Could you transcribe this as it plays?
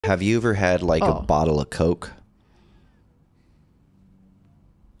have you ever had like a bottle of Coke?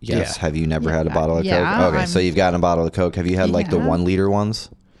 Yes. Yeah. Have you never had a bottle of yeah, Coke? Okay, so you've gotten a bottle of Coke. Have you had like the 1 liter ones?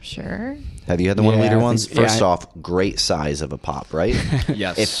 Sure. Have you had the 1 liter I ones? think- yeah, First off, great size of a pop, right?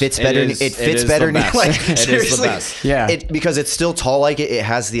 Yes. It fits better. It fits is better. The best. Like, it seriously, is the best. Yeah. because it's still tall like it. It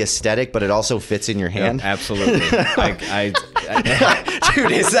has the aesthetic, but it also fits in your hand. Absolutely. Dude,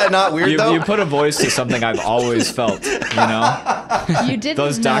 is that not weird though? You put a voice to something I've always felt. You know, You didn't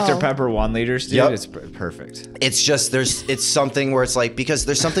those know. Dr. Pepper 1 liters, dude. Yep. It's perfect. It's just it's something where it's like, because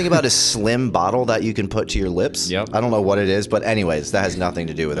there's something about a slim bottle that you can put to your lips. Yep. I don't know what it is, but anyways, that has nothing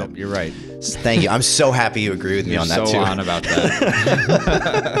to do with it. You're right. Thank you. I'm so happy you agree with me You're on that so too. on about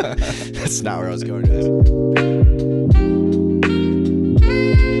that. That's not where I was going with this.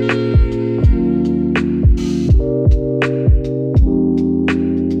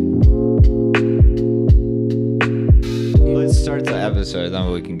 Let's start the episode,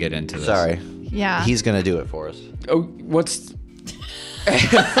 then we can get into this. Sorry. Yeah. He's gonna do it for us. Oh, what's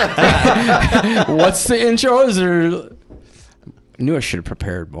what's the intro? Is there? I knew I should have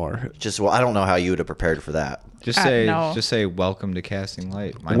prepared more. I don't know how you would have prepared for that. Just no. say welcome to Casting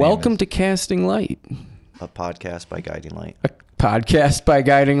Light. My Welcome name to Casting Light, A podcast by Guiding Light. a podcast by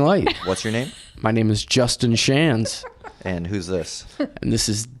Guiding Light. What's your name? My name is Justin Schanz, And who's this? and this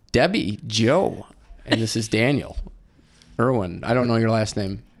is Debbie, Joe, and this is Daniel, Irwin. I don't know your last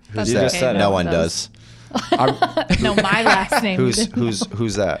name. That's Who's that? okay, No one does. No, my last name.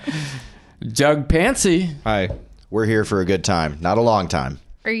 Who's that? Doug Pancy. Hi. We're here for a good time, not a long time.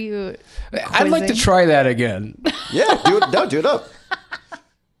 Are you? I'd like to quizzing? try that again. Yeah, do it. No, do it up.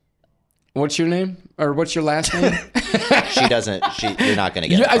 What's your name, or what's your last name? She doesn't. You're not gonna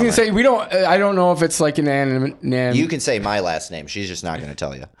get. Yeah, it I was from gonna her. say we don't. I don't know if it's like an You can say my last name. She's just not gonna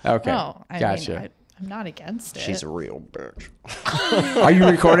tell you. Okay, No, I gotcha. mean, I'm not against it. She's a real bitch. Are you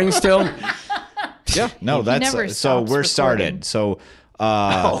recording still? Yeah. No, never that's so stops we're recording. started. So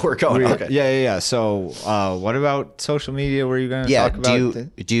we're going. Okay. Yeah. So what about social media? Were you going to Yeah. talk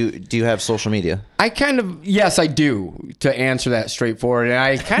about? Do you have social media? I kind of yes, I do. To answer that straightforward, and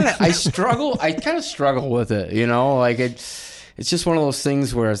I kind of struggle. I kind of struggle with it. You know, like it's just one of those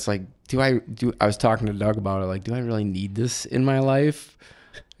things where it's like, I was talking to Doug about it. Like, do I really need this in my life?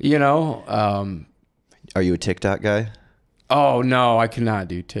 You know. Are you a TikTok guy? Oh no, I cannot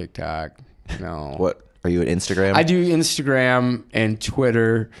do TikTok. No. What? Are you an Instagram? I do Instagram and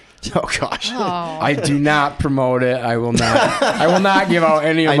Twitter. Oh gosh. Oh, I do not promote it. I will not. I will not give out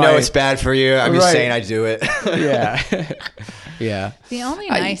any of I my. know it's bad for you. I'm just Right. saying I do it. Yeah. Yeah. the only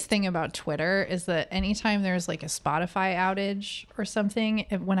nice thing about Twitter is that anytime there's like a Spotify outage or something,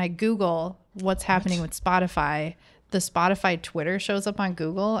 when I Google what's happening with Spotify, the Spotify Twitter shows up on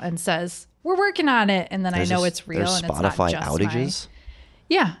Google and says, "We're working on it," and then I know it's real There's and it's not Spotify just outages.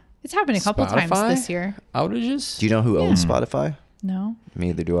 Yeah, it's happened a couple times Spotify? this year. Outages. Do you know who owns Spotify? No,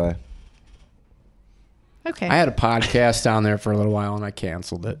 Neither do I. okay. I had a podcast down there for a little while and I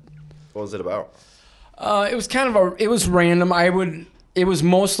canceled it. What was it about? It was kind of it was random. It was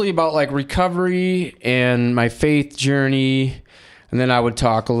mostly about like recovery and my faith journey. And then I would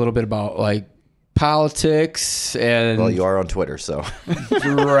talk a little bit about like politics and Well, you are on Twitter, so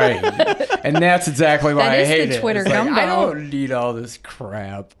right. And that's exactly why That I is the hate it. Twitter It's like, gumbo. I don't need all this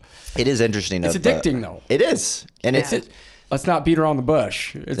crap. it is interesting. It's addicting though. It is, and Yeah. Let's not beat around the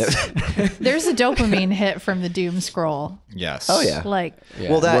bush. It's, There's a dopamine hit from the doom scroll. Yes. Oh yeah. Like,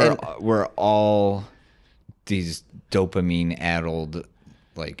 yeah. Well, We're all these dopamine addled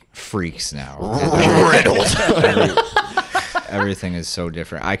like freaks now. riddled. Everything is so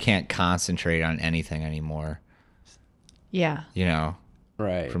different. I can't concentrate on anything anymore. yeah. You know,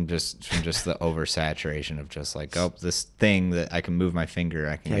 right. from just the oversaturation of just like, oh, this thing that I can move my finger.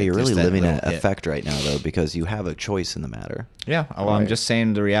 I can. Yeah, get you're just really that living little that hit. effect right now, though, because you have a choice in the matter. Yeah. Well, I'm just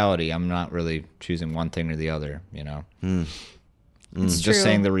saying the reality. I'm not really choosing one thing or the other. You know. It's Just true.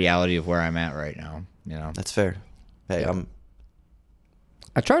 saying the reality of where I'm at right now. You know. That's fair. Hey,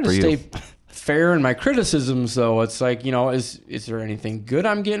 I try to For you. stay fair in my criticisms, though. It's like, you know, is there anything good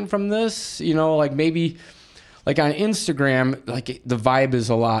I'm getting from this? You know, like maybe like on Instagram, like the vibe is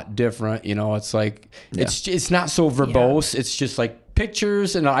a lot different. You know, it's like it's not so verbose. It's just like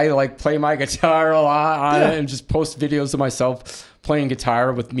pictures, and I like play my guitar a lot on it, and just post videos of myself playing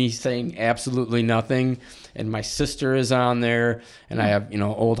guitar with me saying absolutely nothing. And my sister is on there, and I have, you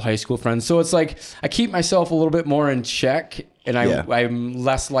know, old high school friends. So it's like I keep myself a little bit more in check, and I'm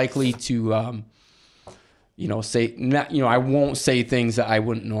less likely to, you know, say not, you know, I won't say things that I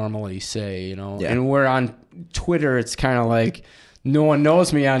wouldn't normally say, you know. Yeah. And we're on Twitter, it's kind of like no one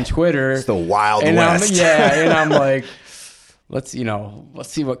knows me on Twitter. It's the Wild and West. And I'm like, let's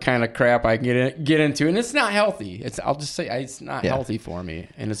see what kind of crap I can get into. And it's not healthy. I'll just say it's not healthy for me.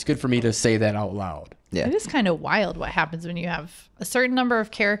 And it's good for me to say that out loud. Yeah. It is kind of wild what happens when you have a certain number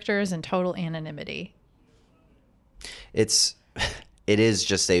of characters and total anonymity. It is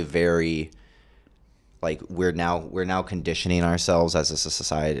just a very, like, we're now conditioning ourselves as a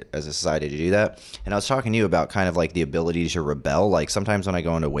society to do that. And I was talking to you about kind of like the ability to rebel. Like sometimes when I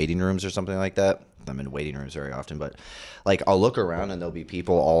go into waiting rooms or something like that, I'm in waiting rooms very often, but like I'll look around and there'll be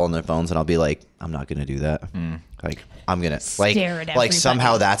people all on their phones and I'll be like, I'm not gonna do that. Like I'm gonna Stare at like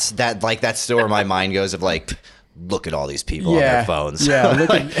somehow everybody. that's still where my mind goes of like, look at all these people on their phones. Yeah,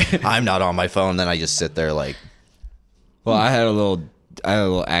 like, I'm not on my phone. Then I just sit there like. Well, I had a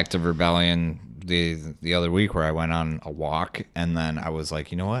little act of rebellion the other week where I went on a walk and then I was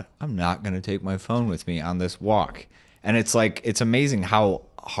like, you know what? I'm not going to take my phone with me on this walk. And it's like, it's amazing how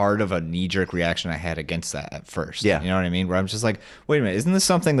hard of a knee-jerk reaction I had against that at first. Yeah. You know what I mean? Where I'm just like, wait a minute, isn't this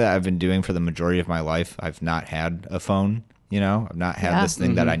something that I've been doing for the majority of my life? I've not had a phone, you know? I've not had this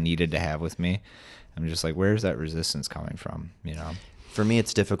thing that I needed to have with me. I'm just like, where's that resistance coming from, you know? For me,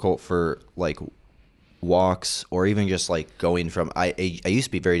 it's difficult for like walks or even just like going from I used to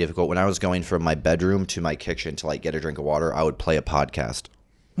be very difficult when I was going from my bedroom to my kitchen to like get a drink of water. I would play a podcast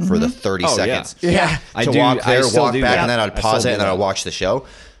for the 30 seconds. Yeah. To walk there, walk back, that. and then I'd pause still it do and then that. I'd watch the show.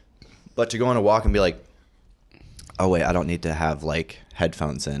 But to go on a walk and be like, oh wait, I don't need to have like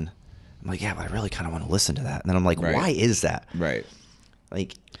headphones in. I'm like, yeah, but I really kind of want to listen to that. And then I'm like, Right. why is that? Right.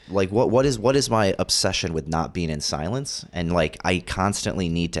 Like what is my obsession with not being in silence? And like I constantly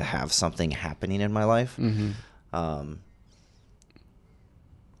need to have something happening in my life. But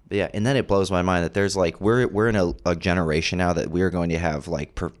yeah, and then it blows my mind that there's like we're in a generation now that we're going to have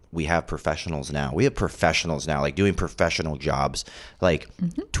like we have professionals now. We have professionals now like doing professional jobs like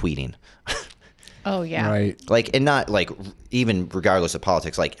tweeting. Oh yeah. Right. Like, and not like even regardless of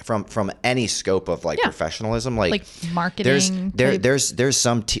politics, like from any scope of like professionalism, like marketing. There's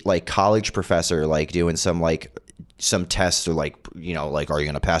some like college professor like doing some tests or like, you know, like, are you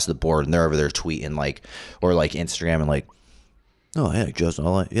going to pass the board? And they're over there tweeting like, or like Instagram and like, oh, hey, Justin,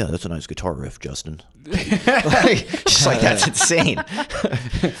 yeah, that's a nice guitar riff, Justin. Like, just like, that's insane.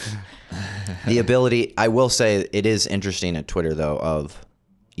 The ability, I will say it is interesting at Twitter though, of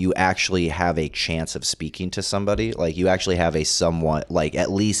you actually have a chance of speaking to somebody. Like you actually have a somewhat, like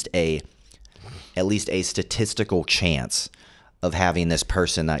at least a statistical chance of having this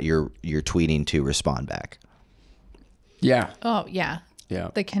person that you're tweeting to respond back. Yeah. Oh yeah. Yeah.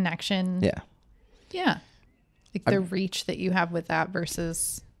 The connection. Yeah. Yeah. Like the reach that you have with that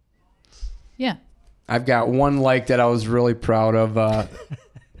versus. Yeah. I've got one like that I was really proud of.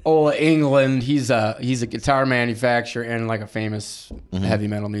 Ola England, he's a guitar manufacturer and like a famous heavy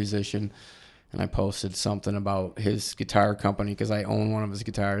metal musician. And I posted something about his guitar company because I own one of his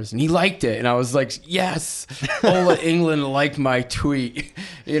guitars, and he liked it. And I was like, yes, Ola England liked my tweet.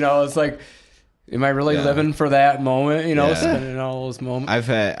 You know, it's like, am I really living for that moment? You know, spending all those moments. I've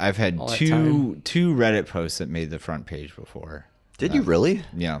had two Reddit posts that made the front page before. Did you really?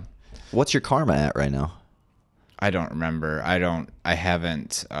 Yeah. What's your karma at right now? I don't remember. I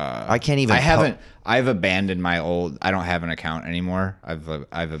haven't. I can't even. I've abandoned my old. I don't have an account anymore. I've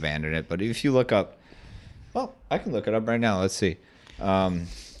abandoned it. But if you look up, well, I can look it up right now. Let's see.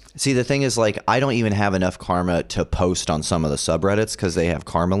 See, the thing is, like, I don't even have enough karma to post on some of the subreddits because they have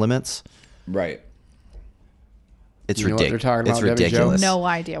karma limits. Right. It's You know what they're ridiculous. talking It's about, Debbie Jo? ridiculous. No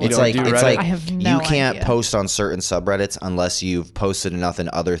idea what It's they're like doing. it's like I have no you can't idea. post on certain subreddits unless you've posted enough in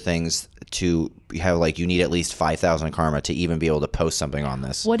other things to have like you need at least 5,000 karma to even be able to post something on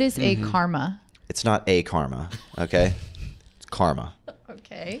this. What is a karma? It's not a karma, okay? It's karma.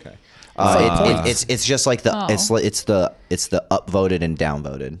 Okay. It's just like the it's the upvoted and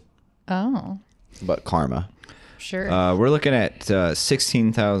downvoted, Oh, but karma. sure. We're looking at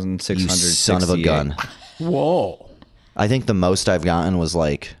 16,668. You son of a gun. Whoa. I think the most I've gotten was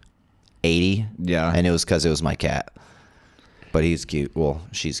like 80. Yeah. And it was because it was my cat. But he's cute. Well,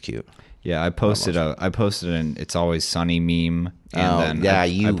 she's cute. Yeah, I posted an "It's Always Sunny" meme, and Oh, then yeah,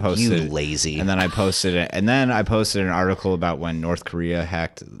 I posted, you lazy. And then I posted it, and then I posted an article about when North Korea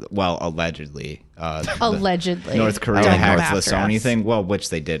hacked. Well, allegedly. Allegedly. North Korea Don't come hacked the after Sony us. thing. Well, which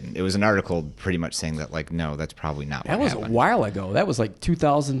they didn't. It was an article pretty much saying that, like, no, that's probably not. That what was a happened. while ago. That was like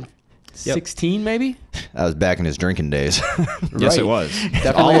 2016, maybe? That was back in his drinking days. Yes, it Right. was.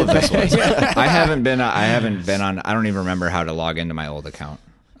 Definitely. All of this was. I haven't been on. I don't even remember how to log into my old account.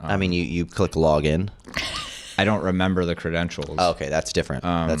 I mean, you click log in. I don't remember the credentials. Oh, okay, that's different.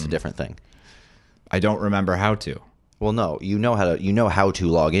 That's a different thing. I don't remember how to. Well, no, you know how to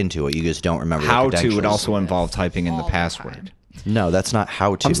log into it. You just don't remember How the to would credentials. also involve typing in the All the password. No, that's not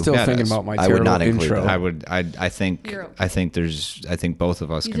how to. I'm still Yeah, it thinking is. about my I terrible would not include intro. that. I think You're okay. I think both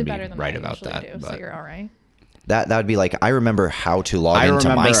of us You can did be better than right I about usually that. do, so but you're all right. That would be like, I remember how to log I into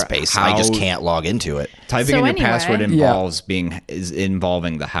remember MySpace. I just how- can't log into it. typing So in your anyway- password Yeah.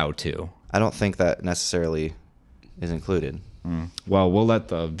 involving the how to. I don't think that necessarily is included. Well, we'll let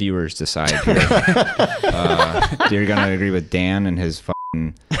the viewers decide here. You're gonna agree with Dan and his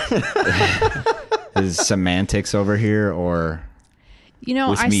fucking his semantics over here, or You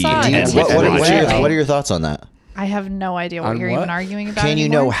know, With I me. saw Do you- a what- tip what- what- recently. What are your thoughts on that? I have no idea what On you're what? even arguing about. Can you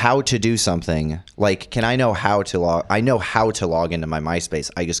anymore. know how to do something? Like, can I know how to log? I know how to log into my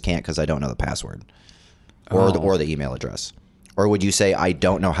MySpace. I just can't because I don't know the password or the email address. Or would you say I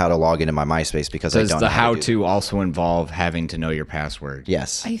don't know how to log into my MySpace because I does don't the know how to? do to also involve having to know your password?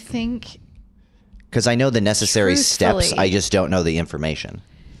 Yes, I think because I know the necessary steps. Truthfully. I just don't know the information.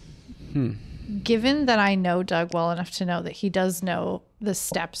 given that I know Doug well enough to know that he does know the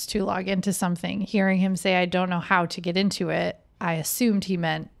steps to log into something, hearing him say, I don't know how to get into it, I assumed he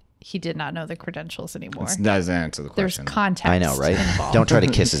meant he did not know the credentials anymore. That doesn't answer the There's question. context. I know, right? involved. Don't try to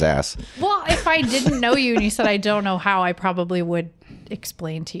kiss his ass. Well, if I didn't know you and you said I don't know how, I probably would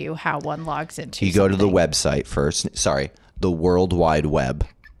explain to you how one logs into You go to the something. website first. Sorry, the World Wide Web.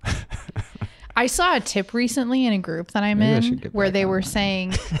 I saw a tip recently in a group that I'm Maybe I in should get where back they on were that.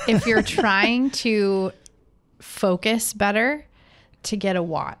 saying if you're trying to focus better, to get a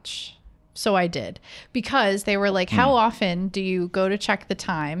watch. So I did, because they were like, how often do you go to check the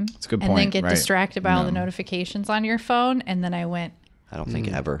time a good and then point, get right. distracted by all the No. notifications on your phone? And then I went, I don't think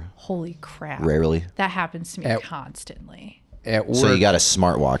ever. holy crap. Rarely. That happens to me At- constantly. At work, So you got a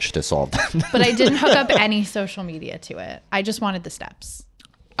smartwatch to solve that. But I didn't hook up any social media to it. I just wanted the steps.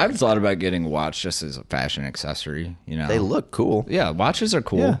 I've thought about getting a watch just as a fashion accessory. You know, They look cool. yeah, watches are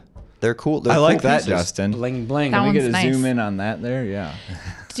cool. Yeah. They're cool. They're I like cool that, pieces. Justin. bling bling. That Can we get one's a nice. zoom in on that there? Yeah.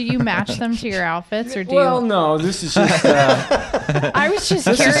 Do you match them to your outfits or do Well, you? no, this is just I was just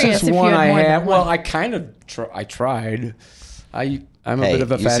this is curious just if you one had I more had. than Well, one. I kind of I tried. I'm a Hey, bit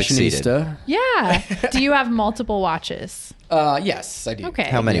of a you succeeded. fashionista. Yeah. Do you have multiple watches? Yes, I do. Okay.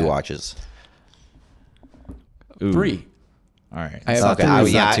 How many Yeah. watches? Ooh. 3. All right. I have Okay, three. I,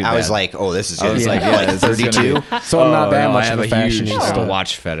 It's not too I was bad. like, oh, this is I good. was It's like, like, yeah, like this is gonna 32. be- So I'm not that no, much I have of a a huge fashionista.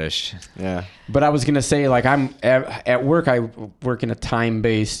 watch fetish. Yeah. But I was gonna say, like, I'm at work. I work in a time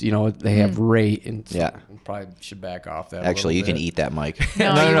based. You know, they have rate, and so Yeah. probably should back off that. Actually, a you little can bit. eat that mic.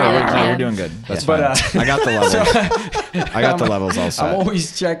 No, No, you no, really we're can. doing good. That's But, fine. I got the levels. I got the levels all I'm set.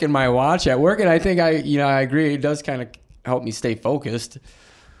 always checking my watch at work, and I think I agree. It does kind of help me stay focused.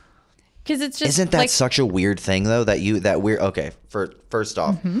 Because it's just Isn't that like, such a weird thing though that we're okay, first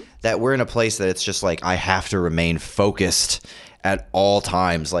off, that we're in a place that it's just like I have to remain focused at all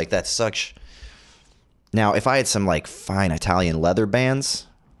times. Like that's such. Now, if I had some like fine Italian leather bands,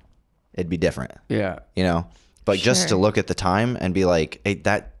 it'd be different, Yeah. you know. But just to Sure. look at the time and be like, hey,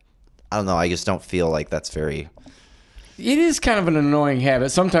 that I don't know, I just don't feel like that's very. It is kind of an annoying habit.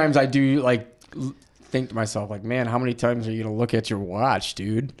 Sometimes I do think to myself, like, man, how many times are you gonna look at your watch,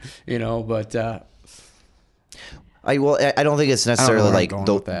 dude? You know, but I don't think it's necessarily where I'm like going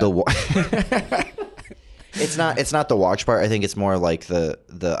the with that. the. wa- It's not the watch part. I think it's more like the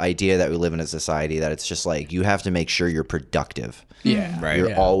idea that we live in a society that it's just like you have to make sure you're productive. yeah, Right. You're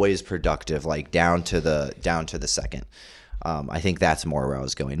yeah. always productive, like down to the second. I think that's more where I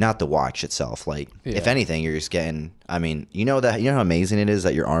was going, not the watch itself. Like, if Yeah. anything, you're just getting. I mean, you know how amazing it is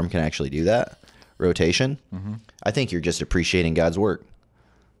that your arm can actually do that rotation. I think you're just appreciating God's work.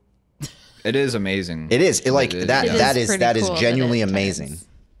 It is amazing. It is like It that. It is That is pretty that is cool that genuinely it turns. amazing.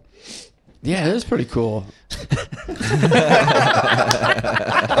 Yeah, it is pretty cool.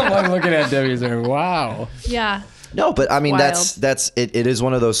 I'm like looking at Debbie's there. Wow. yeah. No, but I mean Wild. that's it. It is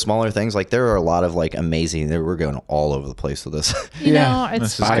one of those smaller things. Like there are a lot of like amazing. We're going all over the place with this. You know, it's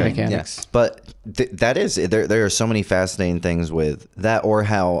This is Body good. mechanics. But that is there are so many fascinating things with that, or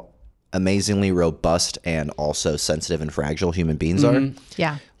how amazingly robust and also sensitive and fragile human beings are.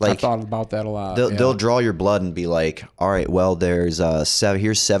 yeah. I Like thought about that a lot. they'll draw your blood and be like, all right, well, there's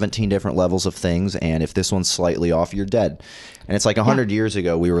here's 17 different levels of things, and if this one's slightly off, you're dead. And it's like 100 years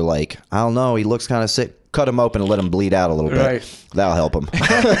ago, we were like, I don't know, he looks kind of sick. Cut him open and let him bleed out a little bit. Right. That'll help him.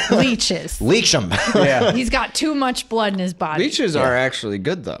 Leeches. Leech him. Yeah. He's got too much blood in his body. Leeches are actually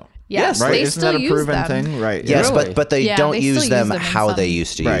good though. Yes, Right? they Isn't still that a use proven them. thing? Right. Yes, Really? but they Yeah, don't they still use use them them in how some- they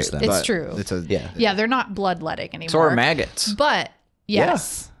used to Right. use them. It's But true. It's a Yeah. Yeah, they're not bloodletting anymore. So are maggots. But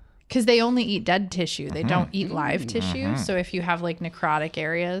yes, because they only eat dead tissue. They don't eat live tissue. So if you have like necrotic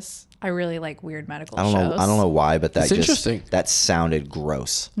areas, I really like weird medical I don't shows. know. I don't know why, but that It's interesting. that sounded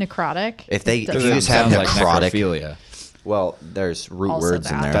gross. Necrotic. If they It if does you sound just have Sounds like necrotic, necrophilia. Well, there's root Also words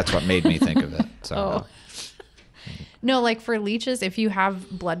in that. there. That's what made me think of it. So Oh. No, like for leeches, if you have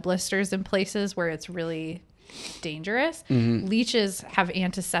blood blisters in places where it's really dangerous, leeches have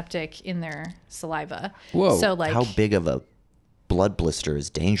antiseptic in their saliva. Whoa. So like How big of a blood blister is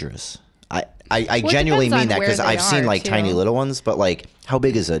dangerous? I it genuinely depends on mean that where because they I've seen are, like tiny too. little ones, but like how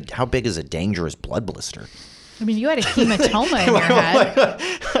big is a dangerous blood blister? I mean, you had a hematoma in your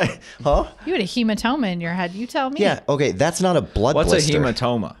head. Huh? You had a hematoma in your head. You tell me. Yeah. Okay, that's not a blood what's blister. a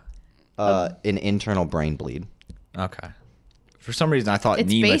hematoma? An internal brain bleed. Okay. For some reason, I thought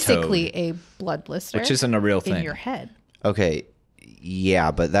It's nematode, basically a blood blister, which isn't a real thing. in your head. Okay,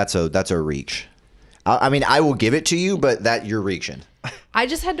 yeah, but that's a reach. I mean, I will give it to you, but that you're reaching. I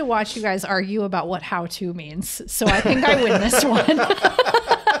just had to watch you guys argue about what "how to" means, so I think I win this one.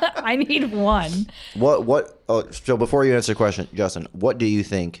 I need one. What? Oh, so before you answer the question, Justin, what do you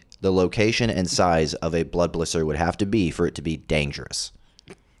think the location and size of a blood blister would have to be for it to be dangerous?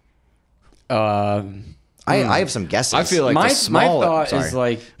 I have some guesses. I feel like my the small. thought sorry. is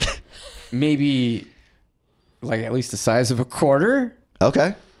like maybe like at least the size of a quarter.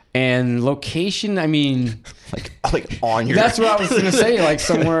 okay, And location, I mean, like on your. that's what I was gonna say, like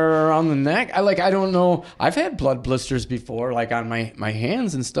somewhere around the neck. I don't know. I've had blood blisters before, like on my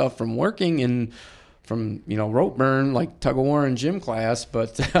hands and stuff from working and from rope burn, like tug of war in gym class.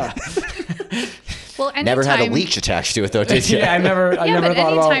 But Well, anytime, Never had a leech attached to it though, did you? yeah, I never Yeah, but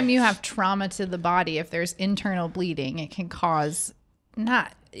thought anytime about. you have trauma to the body, if there's internal bleeding, it can cause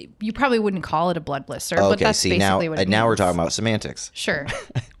not. You probably wouldn't call it a blood blister, but Okay, that's see basically now, what it now we're means. talking about semantics. Sure.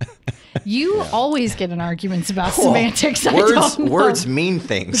 You always get in arguments about semantics. I Words don't know. words mean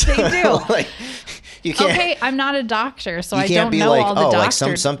things. They do. Like, you can't. Okay, I'm not a doctor, so You I can't don't be know like, all the oh, doctor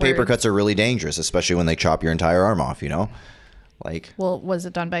like some paper words. cuts are really dangerous, especially when they chop your entire arm off. Like, Well, was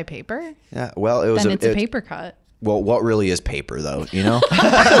it done by paper? yeah. Well, it was Then it's a paper cut. Well, what really is paper, though?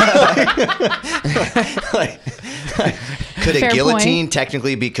 Like, could a Fair guillotine point.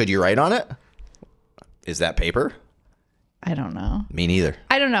 technically be? Could you write on it? Is that paper? I don't know. Me neither.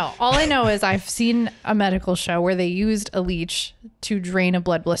 I don't know. All I know is I've seen a medical show where they used a leech to drain a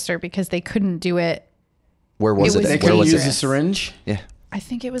blood blister because they couldn't do it. Where was It it? was They Where couldn't was use it? a syringe. Yeah. I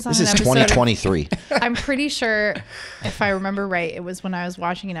think it was on This an is episode. 2023. I'm pretty sure, if I remember right, it was when I was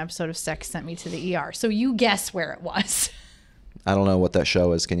watching an episode of Sex Sent Me to the ER. So you guess where it was. I don't know what that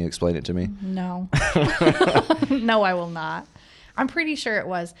show is. Can you explain it to me? No. No, I will not. I'm pretty sure it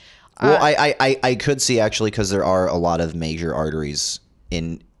was. Well, I could see actually because there are a lot of major arteries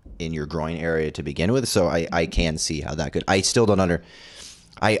in your groin area to begin with, so I can see how that could. I still don't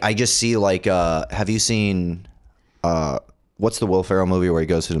I just see like have you seen what's the Will Ferrell movie where he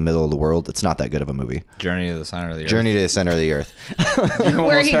goes to the middle of the world? It's not that good of a movie. Journey to the Center of the Earth. Journey to the Center of the Earth.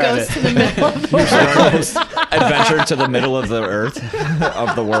 Where he goes to the middle of the world. Adventure to the middle of the earth,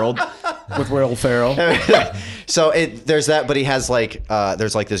 of the world. With Will Ferrell. So there's that, but he has like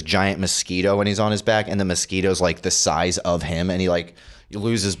there's like this giant mosquito when he's on his back, and the mosquito's like the size of him, and he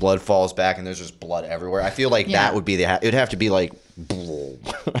loses blood, falls back, and there's just blood everywhere. I feel like Yeah. that would be it'd have to be like, Well,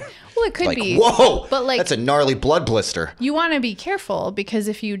 it could like be. whoa, But like, that's a gnarly blood blister. you want to be careful because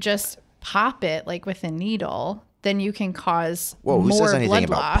if you just pop it like with a needle, then you can cause Whoa, who more says anything blood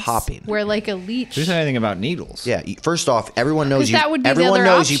about loss. popping? Where like a leech. Who said anything about needles? Yeah, first off, everyone knows 'Cause you. that would be the Everyone other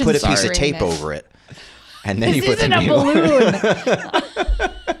knows you put a option, piece of sorry. tape over it, and then This you put the isn't a needle.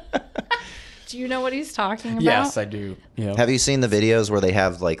 balloon. Do you know what he's talking about? Yes, I do. Yeah. Have you seen the videos where they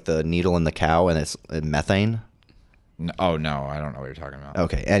have like the needle in the cow and it's methane? Oh no, I don't know what you're talking about.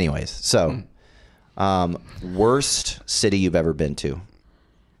 Okay. Anyways, so worst city you've ever been to?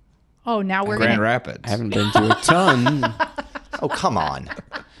 Oh, now we're Grand gonna. Rapids. I haven't been to a ton. Oh, come on.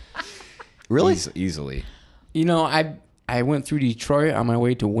 Really? Easily. I went through Detroit on my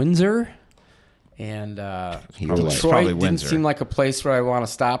way to Windsor, and Probably Detroit didn't Windsor. seem like a place where I want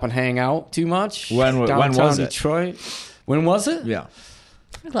to stop and hang out too much. When was Downtown it? Detroit. When was it? Yeah.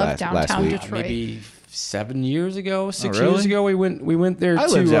 I love last downtown week. Detroit. Maybe 7 years ago, 6 really? years ago. We went there. I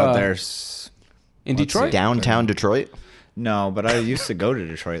to, lived out there. in Let's Detroit. see. Downtown Detroit? No, but I used to go to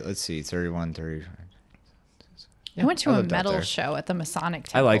Detroit. Let's see, 31, 30. I went to I a lived out metal there. show at the Masonic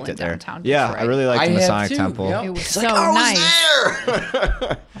Temple I liked in it there. downtown Yeah, Detroit. I really liked I the have Masonic too, Temple. yep. It was It's so like, I nice. was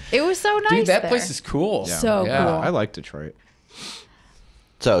there. It was so nice. Dude, that there. place is cool. Yeah. So Yeah. cool. I like Detroit.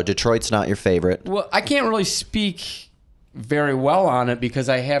 So Detroit's not your favorite. Well, I can't really speak very well on it because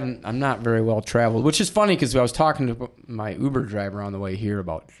I'm not very well traveled, which is funny because I was talking to my Uber driver on the way here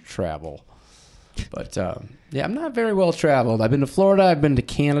about travel. But yeah, I'm not very well traveled. I've been to Florida. I've been to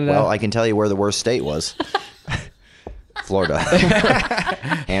Canada. Well, I can tell you where the worst state was. Florida.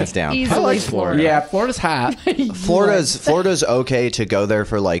 Hands down. Easily like Florida. Yeah, Florida's hot. Florida's okay to go there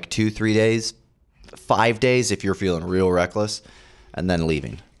for like 2-3 days, 5 days if you're feeling real reckless, and then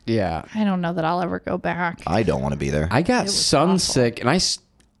leaving. Yeah. I don't know that I'll ever go back. I don't want to be there. I got sun sick, and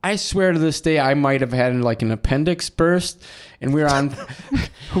I swear to this day I might have had like an appendix burst, and we were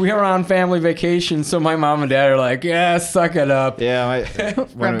on family vacation. So my mom and dad are like, "Yeah, suck it up." Yeah,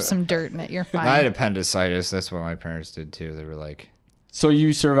 Rub some dirt in it. You're fine. I had appendicitis. That's what my parents did too. They were like, So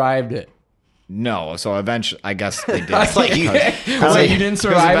you survived it. no. So eventually, I guess they did. I was like, you didn't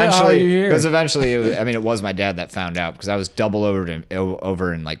survive it. How are you here? Because eventually, it was my dad that found out because I was double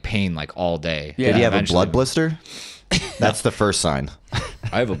over in like pain like all day. Yeah. Did you have a Eventually- blood blister? That's the first sign.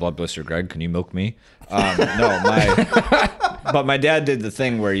 I have a blood blister, Greg. Can you milk me? But my dad did the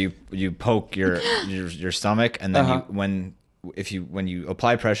thing where you poke your stomach, and then when you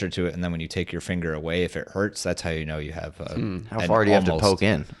apply pressure to it, and then when you take your finger away, if it hurts, that's how you know you have. How far do you have to poke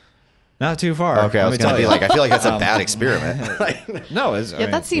in? Not too far. Okay, I was gonna be like, I feel like that's a bad experiment. no, yeah,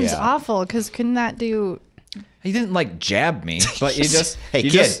 that seems awful. Because couldn't that do? He didn't like jab me, but you just Hey,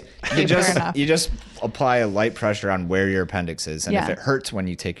 you kid. you just apply a light pressure on where your appendix is, and if Yeah. it hurts when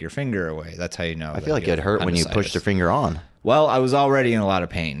you take your finger away, that's how you know. I feel like it hurt when you pushed your finger on. Well, I was already in a lot of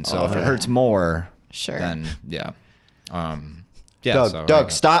pain, so if it hurts more, Sure. then yeah,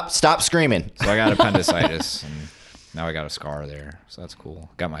 Doug, stop screaming. So I got appendicitis, and now I got a scar there, so that's cool.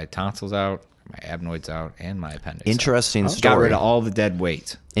 Got my tonsils out, my adenoids out, and my appendix. Interesting Got story. rid of all the dead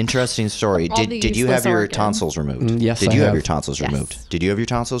weight. Interesting story. All the Did you have useless your organs. tonsils removed? Yes, Did I you have have. your tonsils Yes. removed? Did you have your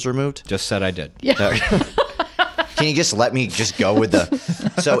tonsils removed? Just said I did. Yeah. Can you just let me just go with the?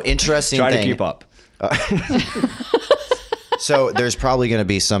 So interesting Try thing. to keep up. So there's probably going to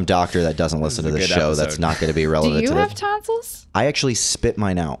be some doctor that doesn't listen to This this is a good show episode. that's not going to be Do relevant you to have this. tonsils? I actually spit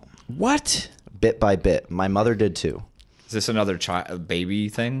mine out What? bit by bit. My mother did too. Is this another baby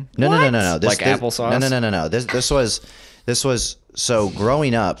thing? No. Like applesauce? No. This was so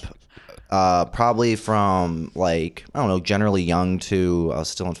growing up. Probably from like, I don't know, generally young to I was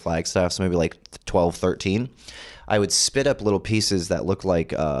still in Flagstaff, so maybe like 12, 13. I would spit up little pieces that looked like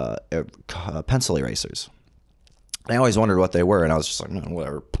pencil erasers. And I always wondered what they were, and I was just like, no,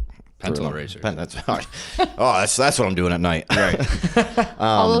 whatever. Pencil erasers. That's what I'm doing at night. Right.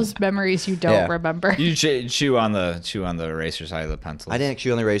 All those memories you don't yeah. remember. You chew on the eraser side of the pencil. I didn't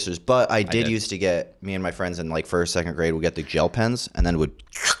chew on the erasers, but I did did. used to get, me and my friends in like first, second grade would get the gel pens and then would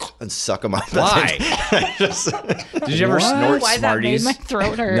and suck them up. Why? Did you ever snort Why that made Smarties? my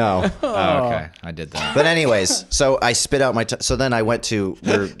throat hurt? No. Oh, okay. I did that. But anyways, so I spit out so then I went to,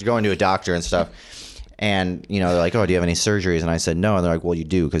 we're going to a doctor and stuff. And, you know, they're like, oh, do you have any surgeries? And I said, no. And they're like, well, you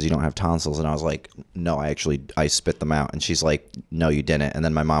do because you don't have tonsils. And I was like, no, I spit them out. And she's like, no, you didn't. And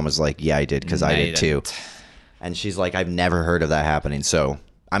then my mom was like, yeah, I did because I did too. And she's like, I've never heard of that happening. So,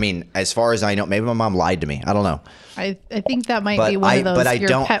 I mean, as far as I know, maybe my mom lied to me. I don't know. I think that might But be one of those. I Your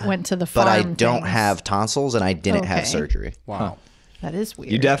don't, pet went to the farm. But I don't things. have tonsils and I didn't have Okay. surgery. Wow. That is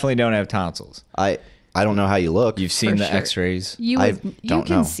weird. You definitely don't have tonsils. I don't know how you look. You've seen For the sure. X-rays. You I would- you don't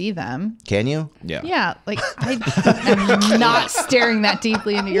can know. see them. Can you? Yeah. Yeah, like I am not staring that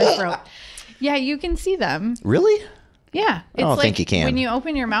deeply into your throat. Yeah, you can see them. Really? Yeah, it's don't like think you can. when you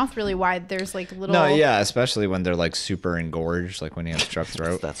open your mouth really wide. There's like little. No, yeah, especially when they're like super engorged, like when you have strep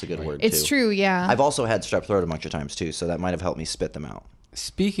throat. That's a good word, It's too. true. Yeah. I've also had strep throat a bunch of times, too, so that might have helped me spit them out.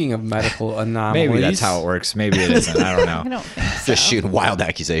 Speaking of medical anomalies, Maybe that's how it works. Maybe it isn't. I don't I know. don't think so. Just shooting wild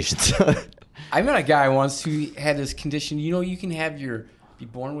accusations. I met a guy once who had this condition. You know, you can be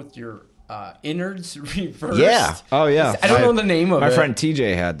born with your innards reversed. Yeah. Oh yeah. I don't know the name of My it. friend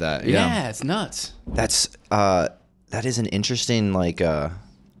TJ had that. Yeah, it's nuts. That is an interesting, like,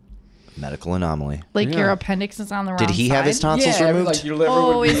 medical anomaly. Like Yeah. your appendix is on the wrong Did he have his side? tonsils Yeah, removed? like your liver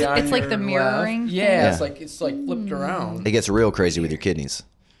Oh, would be it's- on it's like your the mirroring left. thing? Yeah, Yeah. it's like flipped around. It gets real crazy with your kidneys.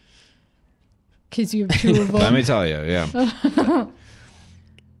 Because you have two of Let them. me tell you. Yeah.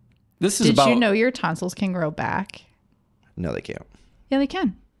 This is Did about you know your tonsils can grow back? No, they can't. Yeah, they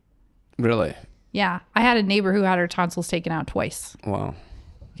can. really. Yeah, I had a neighbor who had her tonsils taken out twice. Wow.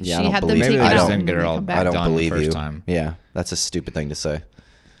 Yeah, I She don't had them believe Maybe taken they out. just I didn't get her and all come back. I don't done the believe first you. time. Yeah, that's a stupid thing to say.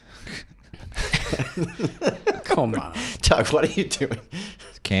 Come on. Doug, what are you doing?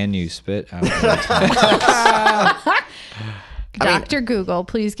 Can you spit out your tonsils? Dr. Google,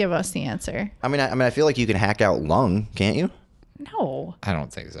 please give us the answer. I feel like you can hack out lung, can't you? No. I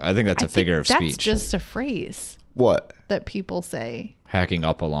don't think so. I think that's I a figure of think speech. That's just a phrase What? that people say. Hacking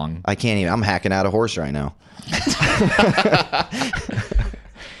up a lung. I can't even. I'm hacking out a horse right now.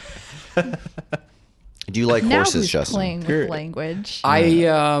 Do you like Now horses, who's Justin? playing with language? I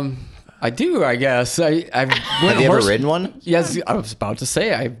I do, I guess. I've Have you ever ridden one? Yes, I was about to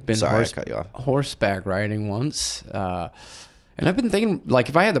say I've been Sorry, I cut you off. horseback riding once. And I've been thinking, like,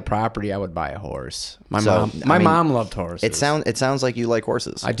 if I had the property, I would buy a horse. My mom loved horses. It sounds like you like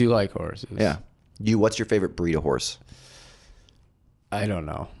horses. I do like horses. Yeah. What's your favorite breed of horse? I don't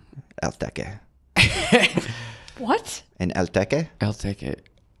know. El Teque. What? An El Teque? I'll take it.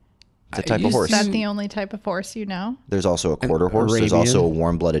 It's a type of horse. Is that the only type of horse you know? There's also a quarter horse. There's Arabian. also a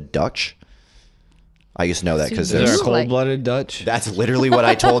warm-blooded Dutch. I used to know that because Is Is there a Ooh, like- cold-blooded Dutch? that's literally what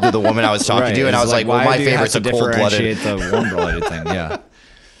I told to the woman I was talking to, and I was like, "Well, my favorite's a cold-blooded the warm-blooded thing. Yeah,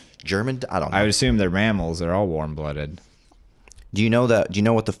 German." I don't know. I would assume they're mammals. They're all warm-blooded. Do you know that? Do you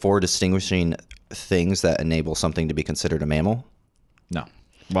know what the 4 distinguishing things that enable something to be considered a mammal? No.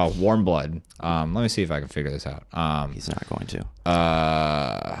 Well, warm blood. Let me see if I can figure this out. He's not going to.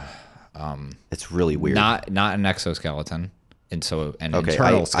 It's really weird. Not an exoskeleton, and so an Okay,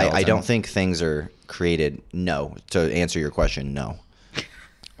 internal skeleton. I don't think things are created. No, to answer your question, no.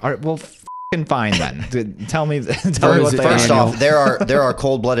 All right, well, f***ing fine then. Tell me what they First are. off, there are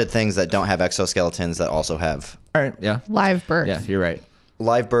cold-blooded things that don't have exoskeletons that also have All right, yeah, Live birth. yeah, you're right.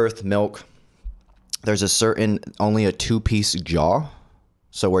 live birth, milk. There's only a 2-piece jaw.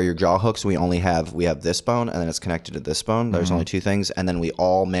 So where your jaw hooks, we have this bone, and then it's connected to this bone. There's only 2 things, and then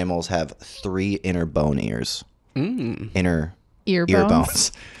all mammals have 3 inner bone ears. Inner Ear ear bones.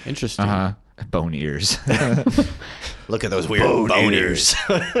 bones. Interesting. Bone ears. Look at those weird bone ears.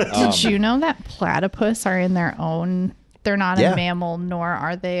 Did you know that platypus are in their own? They're not Yeah. a mammal, nor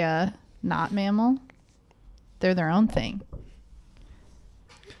are they a not mammal. They're their own thing.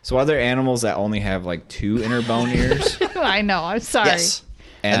 So are there animals that only have like 2 inner bone ears? I know. I'm sorry. Yes,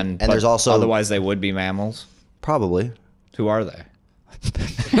 And And there's but also- otherwise they would be mammals. probably. Who are they?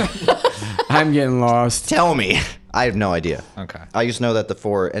 I'm getting lost. Tell me. I have no idea. Okay. I just know that the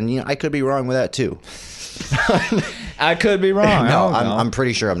 4, and I could be wrong with that too. I could be wrong. No, I don't know. I'm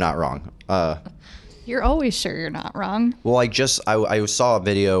pretty sure I'm not wrong. You're always sure you're not wrong. Well, I saw a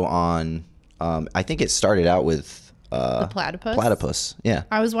video on. I think it started out with The platypus. platypus. Yeah.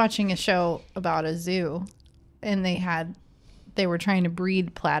 I was watching a show about a zoo, and they were trying to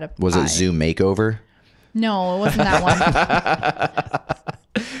breed platypus. Was it Zoo Makeover? No, it wasn't that one.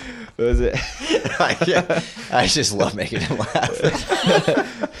 Was it? I just love making him laugh.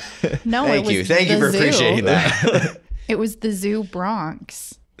 No, Thank it was you. Thank you the for zoo. appreciating that. It was the Zoo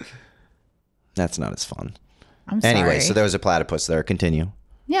Bronx. That's not as fun. I'm sorry. Anyway, so there was a platypus there. Continue.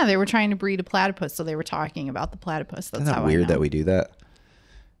 Yeah, they were trying to breed a platypus, so they were talking about the platypus. That's Isn't that how weird I know. that we do that?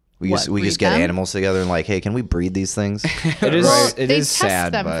 We What, just breed get them? animals together and like, hey, can we breed these things? It is. Well, It they is test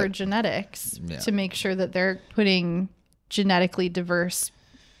sad, them but for genetics Yeah. to make sure that they're putting genetically diverse.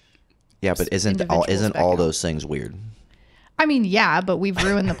 Yeah, but isn't Individuals back all out. those things weird? I mean, yeah, but we've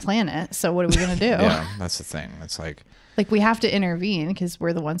ruined the planet, so what are we gonna do? yeah, that's the thing. It's like Like we have to intervene because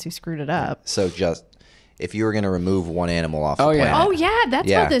we're the ones who screwed it up. So just if you were going to remove one animal off Oh, the yeah. planet, Oh yeah, that's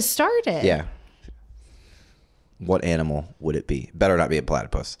Yeah. how this started. yeah, what animal would it be? Better not be a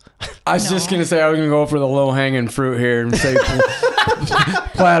platypus. I was just No. gonna say I was gonna go for the low hanging fruit here and say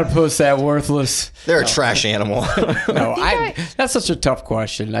platypus that worthless. They're a trash animal. No, that's such a tough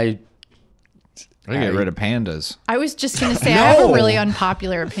question. I get rid of pandas. I was just gonna say I have a No. really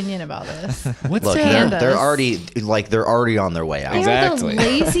unpopular opinion about this. What's Look, that? they're Pandas. already on their way out. They're Exactly. the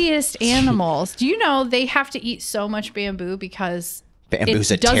laziest animals. Do you know they have to eat so much bamboo because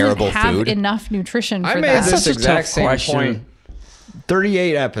Bamboo's it a doesn't terrible have food. enough nutrition for I made that? this Such a exact tough same question. point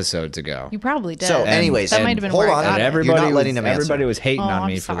 38 episodes ago. You probably did. So, anyways, that and might have been hold where I on. got And it. everybody, You're not letting them answer. everybody was hating Oh, on I'm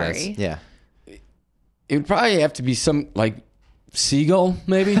me for this. sorry. Yeah. It would probably have to be some like seagull,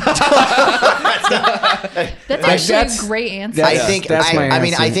 maybe. That's actually that's- a great answer. that's- I think that's my I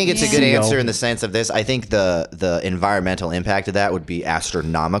mean I answer. think it's a good Yeah. answer in the sense of this. I think the environmental impact of that would be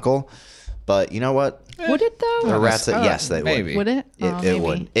astronomical. But you know what? Would it though? The rats that yes, they maybe. Would it? would. Oh, It maybe.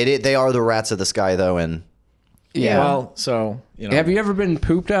 would. They are the rats of the sky though, and Yeah. Well, so you know, Have you ever been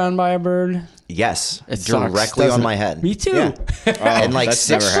pooped on by a bird? yes, It sucks, directly on doesn't my it? head. Me too. Yeah. In like that's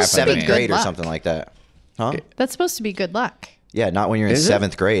never happened to seventh me. grade Good or luck. something like that. Huh? That's supposed to be good luck. Yeah, not when you're in Is it?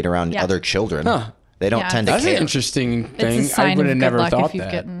 7th grade around Yeah. other children. Huh. They don't Yeah, tend to That's an care. interesting It's thing. a sign I would of have good never luck thought if you've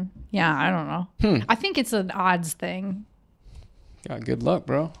that. gotten. Yeah, I don't know. I think it's an odds thing. Yeah, good luck,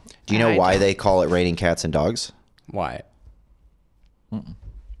 bro. Do you know I why don't. they call it raining cats and dogs? Why? I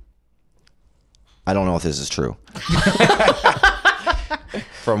don't know if this is true.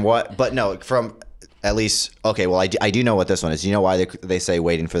 From what? But no, from at least okay. Well, I do know what this one is. You know why they say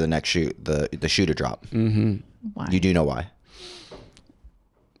waiting for the next shoe the shoe to drop? Why? You do know why?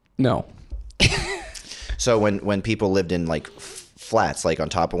 No. So when people lived in like flats, like on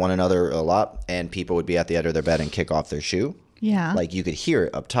top of one another a lot, and people would be at the edge of their bed and kick off their shoe. Yeah. Like you could hear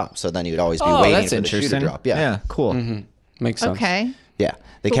it up top. So then you would always be Oh, waiting that's for the shoe to interesting. drop. Yeah. Cool. Makes sense. Okay. Yeah.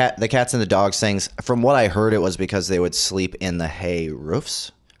 The cats and the dogs things, from what I heard, it was because they would sleep in the hay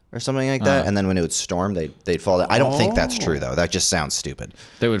roofs or something like that. And then when it would storm, they'd fall down. I don't think that's true, though. That just sounds stupid.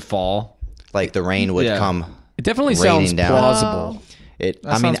 They would fall. Like the rain would come. It definitely raining sounds down. plausible.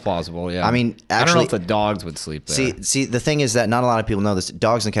 That sounds plausible, yeah. I mean, I don't know actually, if the dogs would sleep there. See, the thing is that not a lot of people know this.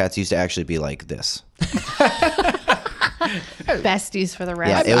 Dogs and cats used to actually be like this. Besties for the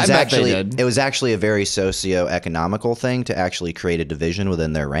Yeah, rest. it was actually a very socio-economical thing to actually create a division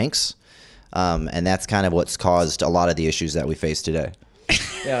within their ranks, and that's kind of what's caused a lot of the issues that we face today.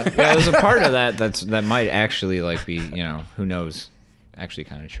 Yeah, there's a part of that that might actually like be, who knows, actually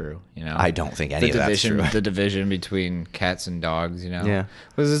kind of true. I don't think any of that's true. The division between cats and dogs, Yeah.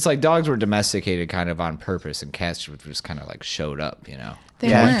 because it's like dogs were domesticated kind of on purpose, and cats just kind of like showed up. They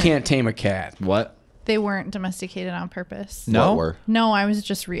Yeah. weren't. You can't tame a cat. What? They weren't domesticated on purpose. No? What were No, I was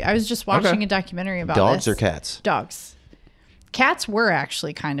just watching a documentary about dogs this. or cats? Dogs. Cats were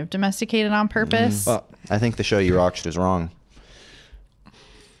actually kind of domesticated on purpose. Well, I think the show you watched is wrong.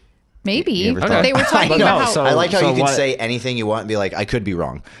 Maybe, ever but thought- they were talking I about know, how so- I like how you can what- say anything you want and be like, I could be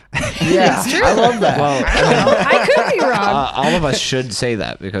wrong. Yeah, It's true. I love that. well, I could be wrong. all of us should say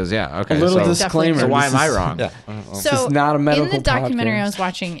that because okay. A little so, disclaimer. so why this am I is- wrong? Yeah. So is not a medical in the documentary podcast. I was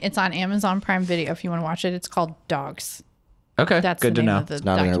watching, it's on Amazon Prime Video. If you want to watch it, it's called Dogs. Okay, That's good the to name know. of the It's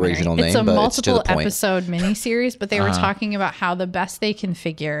not an documentary. original It's a name, but it's to the multiple point. episode miniseries, but they were talking about how the best they can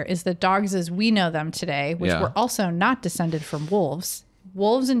figure is that dogs as we know them today, which Yeah. were also not descended from wolves.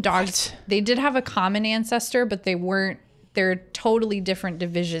 Wolves and dogs, they did have a common ancestor, but they're totally different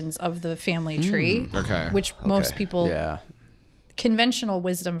divisions of the family tree. Okay. Which most people, Yeah. conventional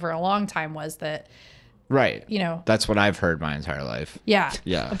wisdom for a long time was that, Right. That's what I've heard my entire life. yeah.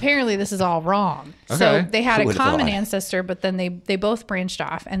 Yeah. Apparently, this is all wrong. So Okay. they had Who a would've common thought? ancestor, but then they both branched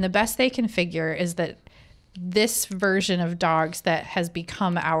off. And the best they can figure is that this version of dogs that has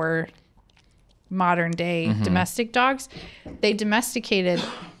become our modern day domestic dogs, they domesticated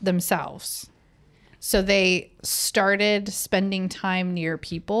themselves. So they started spending time near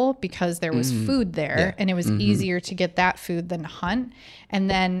people because there was food there and it was easier to get that food than hunt. And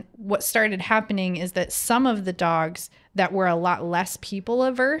then what started happening is that some of the dogs that were a lot less people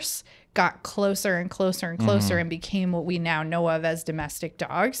averse got closer and closer and closer and became what we now know of as domestic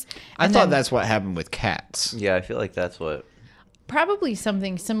dogs. I And thought then that's what happened with cats. Yeah, I feel like that's what. probably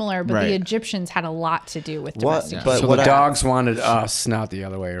something similar, but Right. the Egyptians had a lot to do with What? domestic But So what the I- dogs wanted us, not the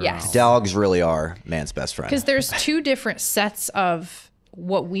other way around. Yes. Dogs really are man's best friend. Because there's two different sets of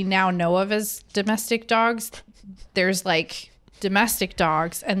what we now know of as domestic dogs. There's like domestic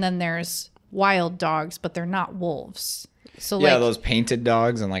dogs, and then there's wild dogs, but they're not wolves. So Yeah, like those painted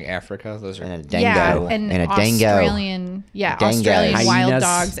dogs in like Africa. Those are. And a dango. yeah, and a dango. Australian, yeah, Dango. Australian wild Hyenas.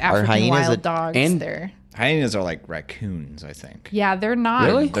 dogs, Are African hyenas wild a- dogs. and- They're Hyenas are like raccoons, I think. yeah, they're not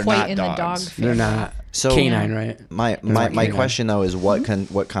Really? They're quite not in dogs. the dog They're family. not So- canine, right? My not canine. question though is what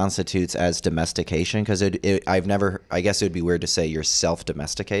constitutes as domestication? Because I guess it would be weird to say you're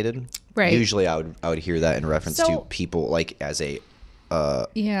self-domesticated. Right. Usually I would hear that in reference to So- people like as a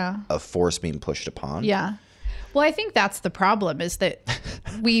Yeah. force being pushed upon. Yeah. Well, I think that's the problem is that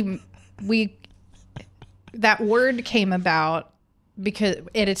we that word came about because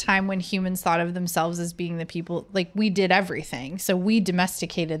at a time when humans thought of themselves as being the people, like we did everything. So we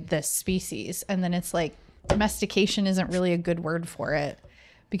domesticated this species. And then it's like domestication isn't really a good word for it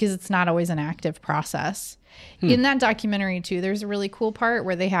because it's not always an active process. In that documentary too, there's a really cool part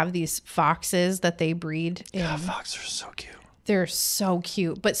where they have these foxes that they breed in. Foxes are so cute. They're so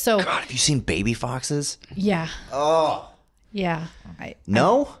cute. But so God, have you seen baby foxes? yeah. Oh Yeah.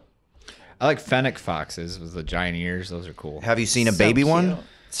 no. I like fennec foxes with the giant ears. Those are cool. Have you seen a So baby one? cute.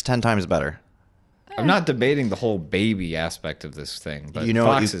 It's 10 times better. I'm not debating the whole baby aspect of this thing, but You know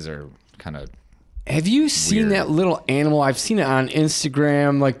what you- foxes are kind of. Have you seen Weird. that little animal? I've seen it on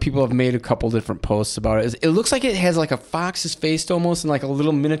Instagram. Like people have made a couple different posts about it. It looks like it has like a fox's face almost and like a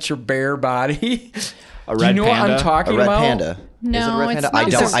little miniature bear body. A Do you red know what I'm panda? talking A red about? panda. No, Is it a red it's panda? not I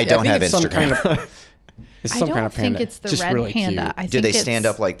the- don't. I don't think have it's some Instagram. kind of- it's I some don't kind of panda. think it's the Just red really panda. cute. I think Do they it's- stand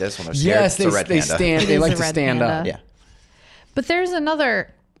up like this when they're scared? Yes, It's a red they panda. stand. It They is like a to red stand panda. up. Yeah. But there's another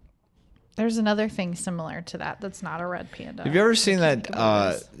thing similar to that that's not a red panda. Have you ever seen can't that? think of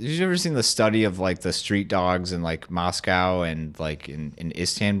what it is. Have you ever seen the study of like the street dogs in like Moscow and like in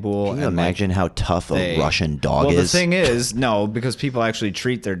Istanbul? Can you and, like, imagine how tough a they- Russian dog well, is? the thing is, no, because people actually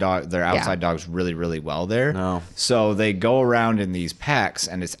treat their outside dogs really, really well there. No. So they go around in these packs,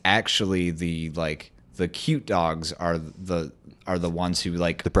 and it's actually the cute dogs are are the ones who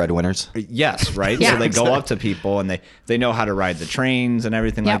like The breadwinners. yes, right? Yeah. So they go up to people and they know how to ride the trains and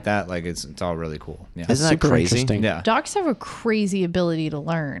everything Yep. like that. Like it's all really cool. Yeah. Isn't that Super crazy? interesting. Yeah. Dogs have a crazy ability to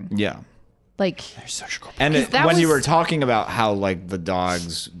learn. Yeah. Like, And that when you was- were talking about how like the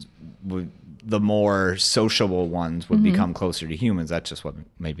dogs would, the more sociable ones would Mm-hmm. become closer to humans, that's just what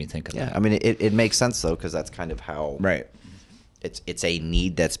made me think of Yeah, that. I mean, it makes sense though, because that's kind of how Right. it's a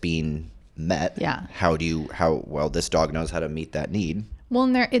need that's being met. Yeah. How well this dog knows how to meet that need. well,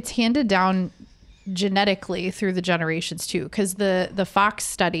 and it's handed down genetically through the generations too, because the fox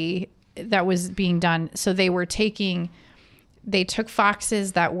study that was being done, so they took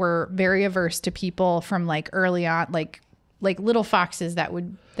foxes that were very averse to people from like early on, like little foxes that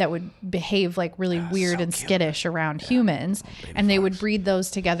would behave like really weird and skittish around humans, and they would breed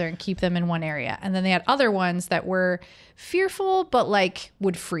those together and keep them in one area. And then they had other ones that were fearful but like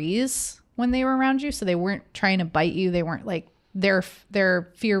would freeze when they were around you, so they weren't trying to bite you. They weren't like their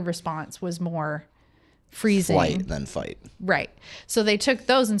fear response was more freezing. Flight then fight. Right. So they took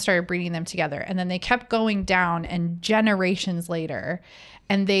those and started breeding them together. And then they kept going down, and generations later,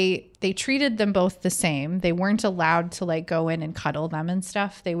 and they treated them both the same. They weren't allowed to like go in and cuddle them and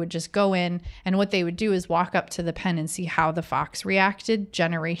stuff. They would just go in, and what they would do is walk up to the pen and see how the fox reacted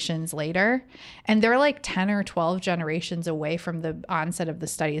generations later. And they're like 10 or 12 generations away from the onset of the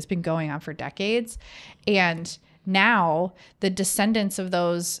study. It's been going on for decades. And now the descendants of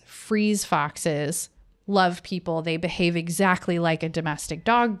those freeze foxes love people. They behave exactly like a domestic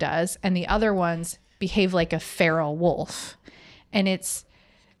dog does, and the other ones behave like a feral wolf. And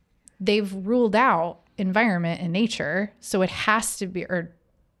they've ruled out environment and nature, so it has to be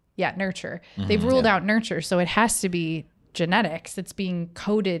nurture. They've ruled out nurture, so it has to be genetics that's being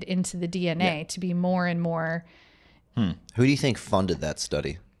coded into the DNA to be more and more. Who do you think funded that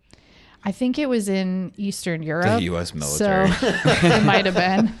study? I think it was in Eastern Europe. The U.S. military. So it might have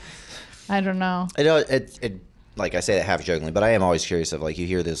been. I don't know. I know it like I say that half jokingly, but I am always curious of like you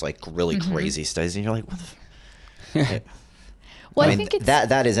hear those like really crazy studies and you're like, what the Well, I mean, think it's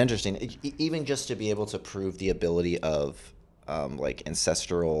that is interesting. Even just to be able to prove the ability of like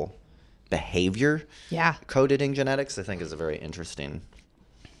ancestral behavior coded in genetics, I think is a very interesting.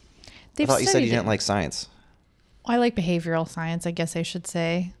 They've I thought you said you studied didn't it. like science. I like behavioral science, I guess I should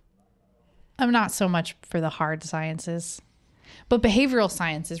say. I'm not so much for the hard sciences, but behavioral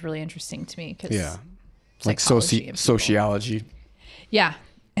science is really interesting to me because like psychology of people. sociology. Yeah,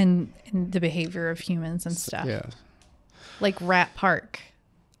 and the behavior of humans and stuff. Yeah, Like Rat Park.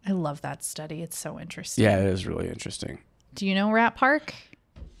 I love that study. It's so interesting. yeah, it is really interesting. Do you know Rat Park?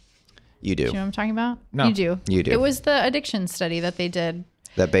 You Do do. you know what I'm talking about? No. You do. You do. It was the addiction study that they did.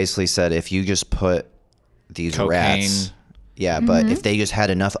 That basically said if you just put these Cocaine. rats, but if they just had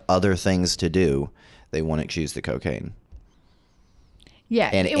enough other things to do, they wouldn't choose the cocaine. Yeah.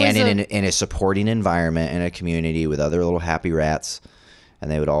 And it was in a supporting environment in a community with other little happy rats, and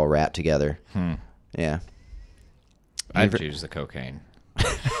they would all rat together. Yeah. I'd choose the cocaine.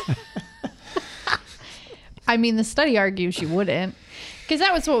 I mean, the study argues you wouldn't. Because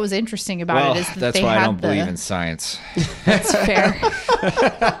that was what was interesting about Well, it is that that's they why had I don't believe in science. That's fair.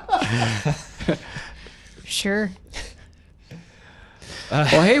 Sure. Well,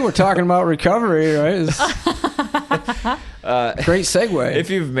 hey, we're talking about recovery, right? Great segue. If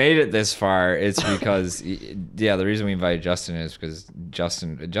you've made it this far, it's because, the reason we invited Justin is because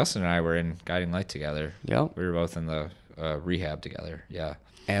Justin and I were in Guiding Light together. Yep. We were both in the rehab together. Yeah.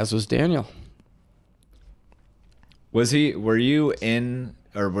 As was Daniel. Were you in,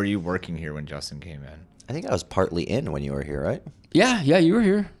 or were you working here when Justin came in? I think I was partly in when you were here, right? Yeah, you were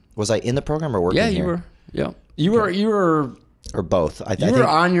here. Was I in the program or working Yeah, here? you were. Yeah, you were Or both? I you think were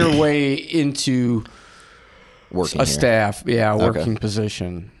on your way into working a here. staff, Okay. working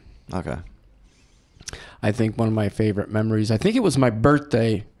position. Okay. I think one of my favorite memories. I think it was my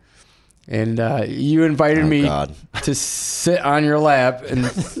birthday, and you invited me God. to sit on your lap and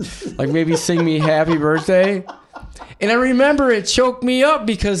like maybe sing me "Happy Birthday." And I remember it choked me up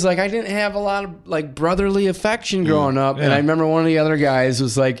because like I didn't have a lot of like brotherly affection growing up. And I remember one of the other guys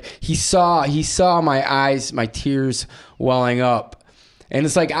was like he saw my eyes, my tears welling up, and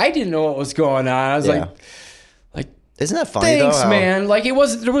it's like I didn't know what was going on. I was Yeah. like. Isn't that funny Thanks, though? man. Like there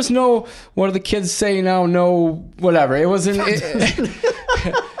was no, what do the kids say now? No, whatever. It wasn't.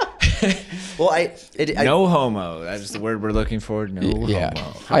 Well, No homo. That's the word we're looking for. No yeah,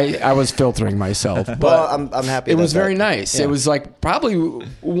 homo. I was filtering myself, but well, I'm happy. it that was very that- nice. yeah. It was like probably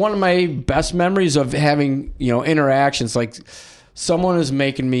one of my best memories of having interactions. Like someone is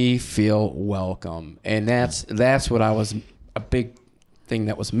making me feel welcome, and that's what I was a big thing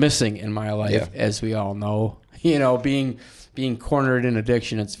that was missing in my life, Yeah. as we all know. You know, being cornered in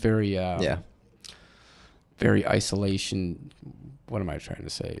addiction, it's very very isolation. What am I trying to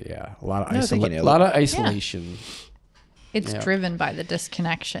say? Yeah, a lot of isolation. It's Yeah. driven by the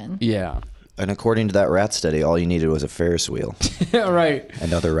disconnection. Yeah, And according to that rat study, all you needed was a Ferris wheel right.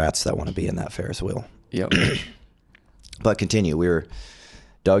 and other rats that want to be in that Ferris wheel. Yep. But continue.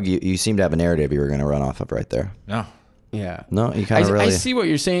 Doug, you seem to have a narrative you were going to run off of right there. No. Yeah. No, you kind of really. I see what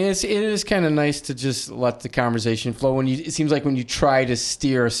you're saying. It is kind of nice to just let the conversation flow. It seems like when you try to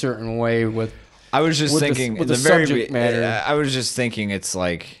steer a certain way with. I was just With the- thinking with the very subject matter. I was just thinking it's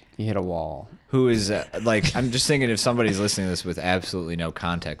like You hit a wall. who is like I'm just thinking if somebody's listening to this with absolutely no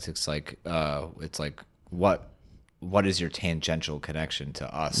context, it's like what is your tangential connection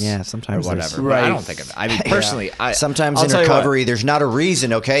to us? Yeah, sometimes or there's- whatever. But I Right. don't think of. I mean, personally, Sometimes I'll in tell you what. recovery, there's not a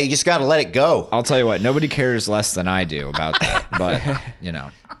reason, okay? You just got to let it go. I'll tell you what. Nobody cares less than I do about that. But you know,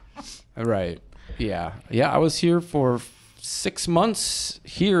 Right. Yeah. Yeah. I was here for 6 months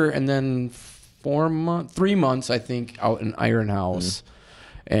here, and then 3 months, I think, out in Iron House,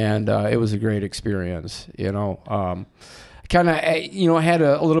 and it was a great experience. You know, kind of, I had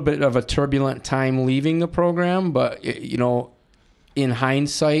a little bit of a turbulent time leaving the program, but in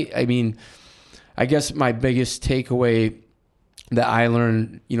hindsight, I mean, I guess my biggest takeaway that I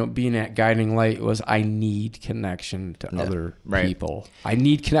learned, being at Guiding Light was I need connection to other people. I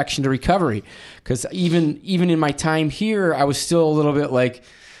need connection to recovery, because even in my time here, I was still a little bit like,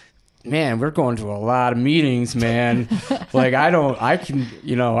 man, we're going to a lot of meetings, man. Like I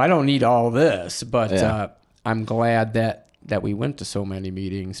don't need all this, but I'm glad that we went to so many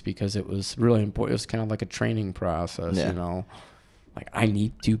meetings, because it was really important. It was kind of like a training process, like I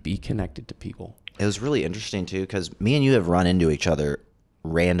need to be connected to people. It was really interesting, too, because me and you have run into each other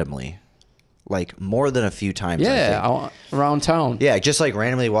randomly, like more than a few times. Yeah, around town. Yeah, just like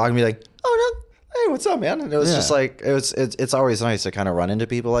randomly walking, be like, "Oh no, hey, what's up, man?" And it was just like it's always nice to kind of run into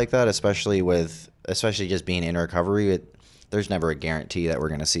people like that, especially just being in recovery. There's never a guarantee that we're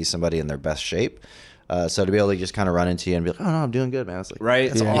going to see somebody in their best shape. So to be able to just kind of run into you and be like, "Oh no, I'm doing good, man." It's like, right?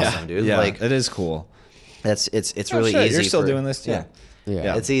 That's awesome, dude. Yeah, Like it is cool. it's really sure, easy. you're still for- doing this too. Yeah.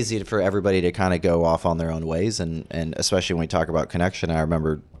 Yeah. It's easy for everybody to kind of go off on their own ways, and especially when we talk about connection. I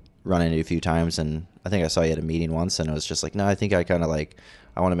remember running into you a few times, and I think I saw you at a meeting once, and it was just like, no, I think I kind of like,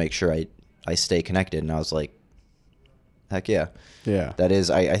 I want to make sure I stay connected, and I was like, heck yeah. Yeah. That is,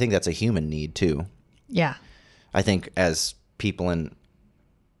 I think that's a human need too. Yeah. I think as people in,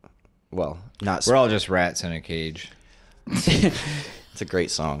 well, not, We're all just rats in a cage. it's a great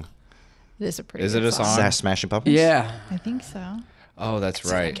song. It is a pretty Is good it a song? Smashing Pumpkins? Yeah. I think so. Oh, that's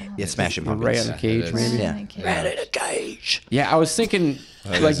right. Yeah, Smashing Rat Pumpkins. in a cage, it is. maybe. Yeah. Okay. Rat in a cage. Yeah, I was thinking,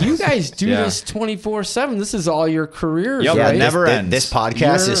 like, you guys do this 24/7. This is all your careers, Yep, right? it never ends. This podcast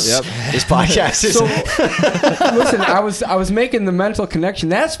You're- is, Yep. this podcast is, So, listen, I was making the mental connection.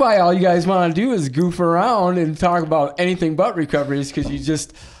 That's why all you guys want to do is goof around and talk about anything but recovery, is because you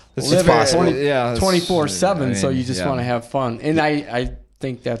just live possible. it Yeah, 24/7. So I mean, you just yeah. want to have fun, and I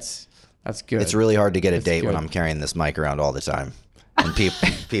think that's good. it's really hard to get a That's date when good. I'm carrying this mic around all the time, and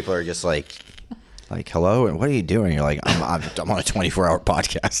people are just like, hello, and what are you doing? You're like, I'm on a 24-hour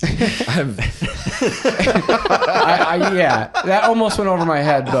podcast. yeah, that almost went over my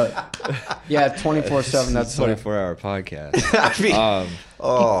head, but yeah, 24/7. That's like, 24-hour podcast. I mean,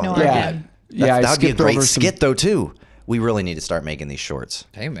 Ignore yeah, him. yeah. I that would be a skipped great over some. skit though too. We really need to start making these shorts.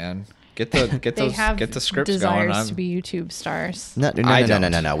 Hey man, get They the scripts going. desires to be YouTube stars. No. I don't.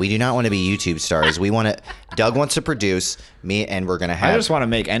 No. We do not want to be YouTube stars. We want to. Doug wants to produce me, and we're gonna have. I just want to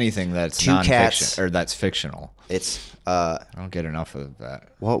make anything that's Two cats. nonfiction or that's fictional. It's I don't get enough of that.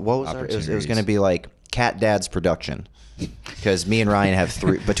 what was it? It was Opportunities. going to be like Cat Dad's production, because me and Ryan have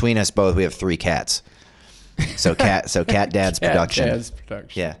three. Between us both, we have 3 cats. So Cat Dad's production. Dad's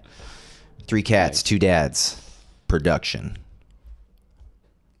production. Yeah, 3 cats, 2 dads, production.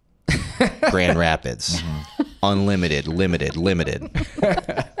 Grand Rapids, unlimited, limited,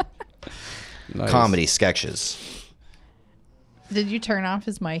 Nice. comedy sketches. Did you turn off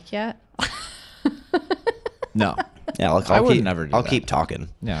his mic yet? No. Yeah, I would keep, never do I'll that. keep talking.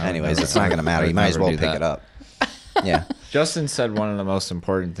 Yeah, I would Anyways, never- it's not going to matter. I You would might as never well do pick that. it up. Yeah. Justin said one of the most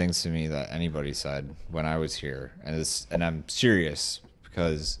important things to me that anybody said when I was here, and I'm serious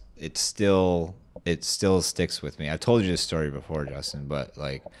because it still sticks with me. I told you this story before, Justin, but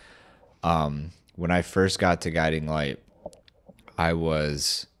like, when I first got to Guiding Light, I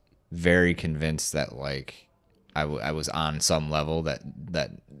was very convinced that like I was on some level that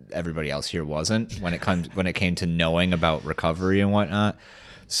everybody else here wasn't when it came to knowing about recovery and whatnot.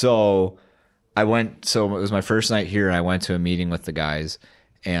 So I went. So it was my first night here, and I went to a meeting with the guys,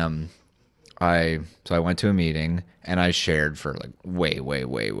 and I went to a meeting, and I shared for like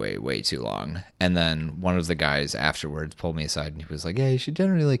way too long. And then one of the guys afterwards pulled me aside, and he was like, "Yeah, you should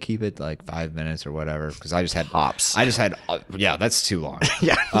generally like keep it like 5 minutes or whatever," because I just had Hops. yeah, that's too long.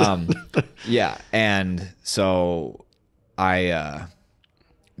 Yeah. Yeah, and so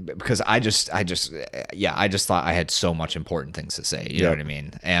because I just thought I had so much important things to say. You know what I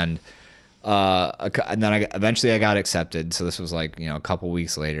mean? And then eventually I got accepted. So this was like, a couple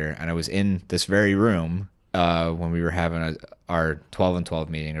weeks later, and I was in this very room when we were having our 12 and 12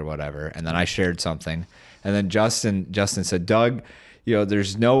 meeting or whatever. And then I shared something, and then Justin said, "Doug,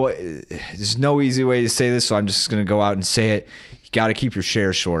 there's no easy way to say this, so I'm just gonna go out and say it. You got to keep your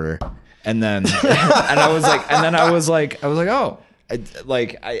shares shorter." And then I was like, oh.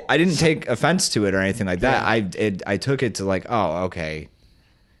 I didn't take offense to it or anything like that. I took it to like, oh, okay.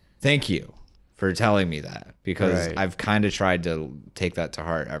 Thank you for telling me that, because I've kind of tried to take that to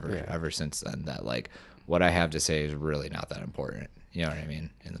heart ever since then, that like what I have to say is really not that important. You know what I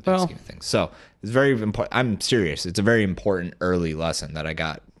mean? In the big scheme of things. So it's very important. I'm serious. It's a very important early lesson that I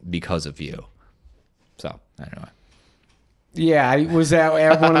got because of you. So anyway. Yeah, I was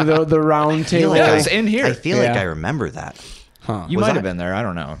at one of the round tables. Yeah, I was in here. I feel like I remember that. Huh. You might have been there. I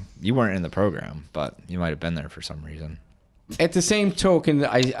don't know. You weren't in the program, but you might have been there for some reason. At the same token,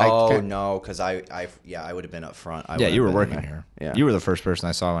 No, because I would have been up front. Yeah, you were working here. Yeah. You were the first person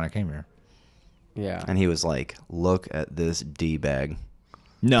I saw when I came here. Yeah. And he was like, "Look at this D bag."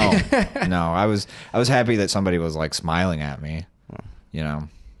 No, no. I was happy that somebody was like smiling at me. So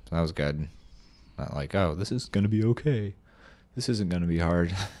that was good. Not like, oh, this is gonna be okay. This isn't gonna be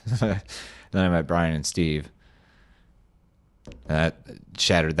hard. Then I met Brian and Steve. That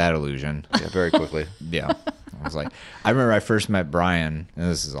shattered that illusion. Yeah, very quickly. Yeah. I was like, I remember I first met Brian, and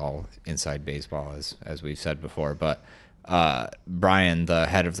this is all inside baseball, as we've said before, but Brian, the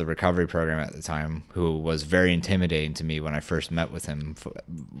head of the recovery program at the time, who was very intimidating to me when I first met with him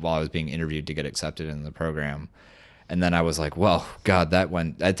while I was being interviewed to get accepted in the program. And then I was like, well, God, that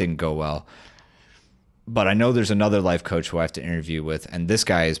didn't go well. But I know there's another life coach who I have to interview with, and this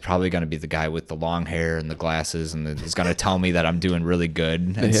guy is probably going to be the guy with the long hair and the glasses, and is going to tell me that I'm doing really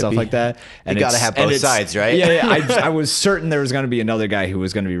good and stuff like that. And you got to have both sides, right? Yeah. I was certain there was going to be another guy who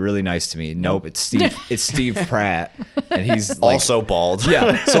was going to be really nice to me. Nope, it's Steve. It's Steve Pratt, and he's like, also bald.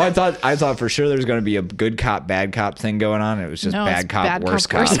 Yeah. So I thought for sure there was going to be a good cop, bad cop thing going on. It was just bad cop, worse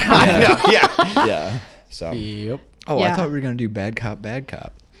cop. Yeah. So. Yep. Oh, Yeah. I thought we were going to do bad cop, bad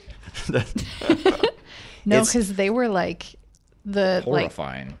cop. No, because they were like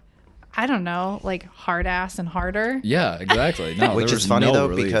Horrifying. I don't know, like hard ass and harder. Yeah, exactly. No, Which there is was funny no though,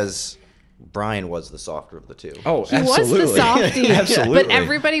 relief. because Brian was the softer of the two. Oh, He absolutely. was the softie. Absolutely. But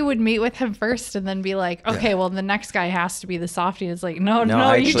everybody would meet with him first and then be like, okay, well, the next guy has to be the softie. It's like, no, you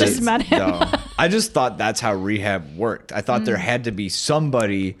actually, just met him. No. I just thought that's how rehab worked. I thought there had to be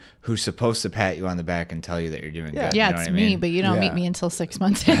somebody who's supposed to pat you on the back and tell you that you're doing good. Yeah, You know it's what I me, mean? but you don't meet me until 6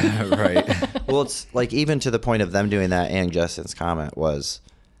 months in. Right. Well, it's like, even to the point of them doing that, and Justin's comment was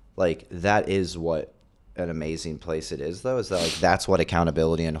like, that is what an amazing place it is, though, is that like that's what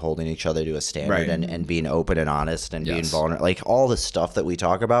accountability and holding each other to a standard, Right. and being open and honest and being Yes. vulnerable, like all the stuff that we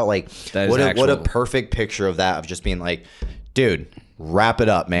talk about, like That is what a actual- perfect picture of that, of just being like, dude, wrap it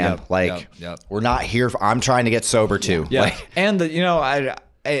up, man. Yep, like yep. we're not here I'm trying to get sober too. Yeah. Like, And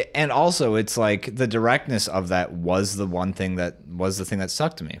and also it's like the directness of that was the thing that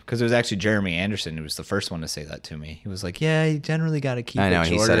stuck to me, because it was actually Jeremy Anderson who was the first one to say that to me. He was like, yeah, you generally got to keep I know, it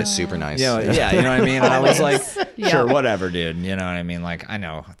he shorter. said it super nice. Yeah, you know what I mean? And I was like, Yeah. sure, whatever, dude. You know what I mean? Like, I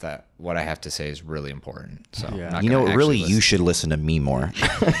know that what I have to say is really important. So I'm not You know, gonna really, actually you listen. should listen to me more.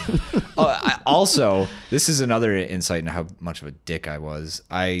 Also, this is another insight into how much of a dick I was.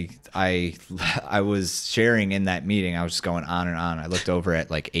 I was sharing in that meeting. I was just going on and on. I looked over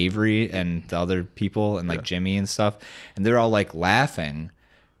at like Avery and the other people and like Jimmy and stuff, and they're all like laughing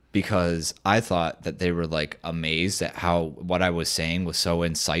because I thought that they were like amazed at how what I was saying was so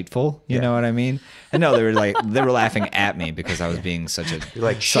insightful. You know what I mean? And no, they were laughing at me because I was being such a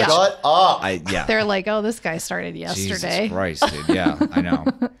Like, shut up. They're like, oh, this guy started yesterday. Jesus Christ, dude. Yeah, I know.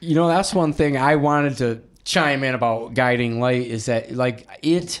 You know, that's one thing I wanted to chime in about guiding light, is that like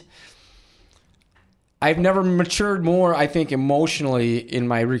I've never matured more, I think, emotionally in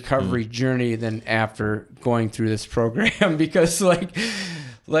my recovery journey than after going through this program, because like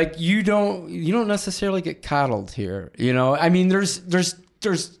you don't necessarily get coddled here, you know. I mean, there's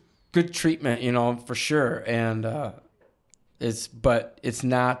good treatment, you know, for sure, and it's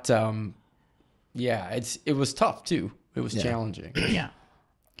not it was tough too. It was challenging. Yeah.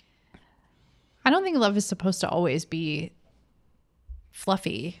 I don't think love is supposed to always be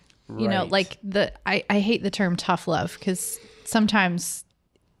fluffy. You know, Right. like I hate the term tough love because sometimes,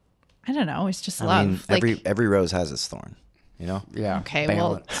 I don't know, it's just I mean, love. Like, every rose has its thorn, you know? Yeah. okay,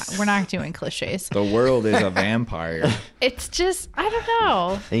 balance. well, we're not doing cliches. The world is a vampire. It's just, I don't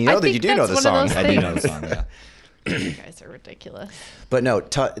know. And you know I that you think do know that's the one of song. those I do things. know the song, yeah. You guys are ridiculous. But no,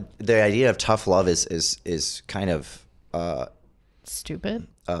 the idea of tough love is kind of Stupid.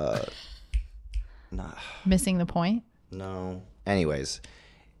 nah, Missing the point. no. Anyways,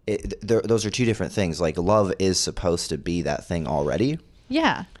 those are two different things. Like love is supposed to be that thing already.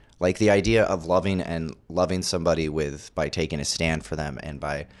 Yeah. Like the idea of loving somebody by taking a stand for them and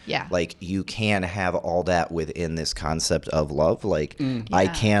by Yeah. like you can have all that within this concept of love. Like I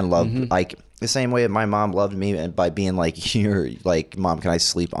Yeah. can love like the same way my mom loved me and by being like you're like, Mom, can I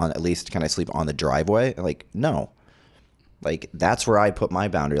sleep on the driveway? Like no. Like that's where I put my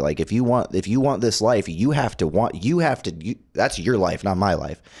boundary. Like if you want this life, that's your life, not my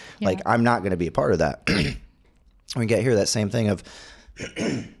life. Yeah. Like I'm not going to be a part of that. We get here that same thing of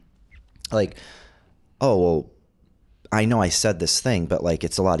like, oh, well, I know I said this thing, but like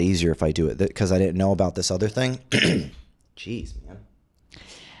it's a lot easier if I do it because I didn't know about this other thing. Jeez, man.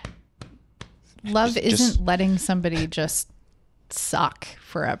 Love Just- isn't letting somebody just suck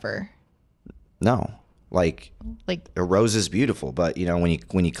forever. No. Like Like, a rose is beautiful, but you know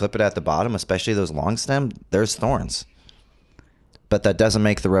when you clip it at the bottom, especially those long stem, there's thorns. But that doesn't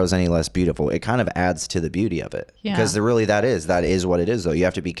make the rose any less beautiful. It kind of adds to the beauty of it. Yeah. Because that is what it is though. You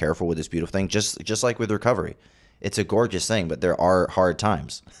have to be careful with this beautiful thing, just like with recovery. It's a gorgeous thing, but there are hard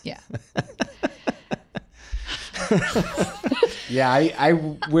times. yeah. Yeah, I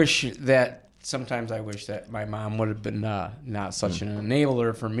wish that sometimes I wish that my mom would have been not such an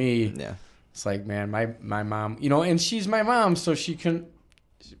enabler for me. Yeah. It's like, man, my mom, you know, and she's my mom, so she couldn't.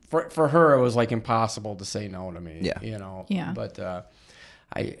 For her, it was like impossible to say no to me. Yeah. You know. Yeah. But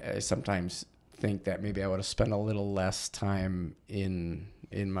I sometimes think that maybe I would have spent a little less time in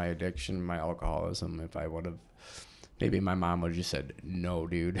my addiction, my alcoholism, if I would have. Maybe my mom would have just said, "No,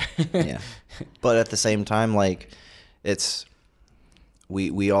 dude." Yeah. But at the same time, like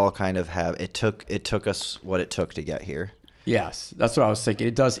we all kind of have it took us what it took to get here. Yes, that's what I was thinking.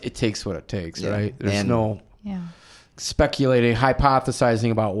 It takes what it takes, Yeah. right? There's And- no Yeah. speculating,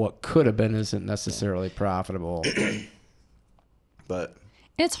 hypothesizing about what could have been isn't necessarily profitable. But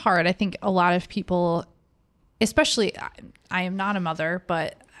It's hard. I think a lot of people, especially, I am not a mother,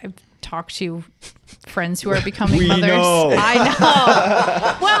 but I've talked to friends who are becoming mothers. know. I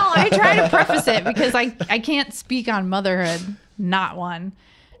know. Well, I try to preface it because I can't speak on motherhood. Not one.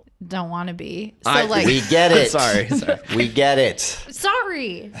 Don't want to be. So we get it. Sorry. We get it.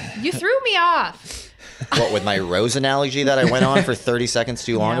 sorry, you threw me off. What with my rose analogy that I went on for 30 seconds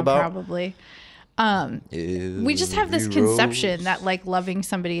too long Yeah, about? probably. We just have this conception that like loving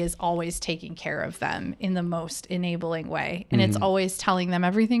somebody is always taking care of them in the most enabling way. And it's always telling them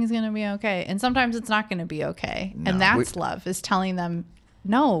everything's going to be okay. And sometimes it's not going to be okay. And that's love, is telling them,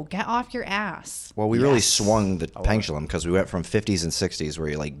 no, get off your ass. Well, we really swung the pendulum because we went from 50s and 60s where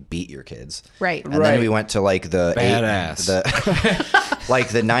you like beat your kids. Right. And then we went to like the Badass. like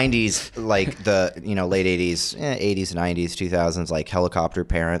the 90s, like the late 80s, 80s, 90s, 2000s, like helicopter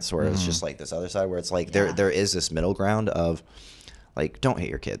parents, where it's just like this other side where it's like there is this middle ground of like don't hit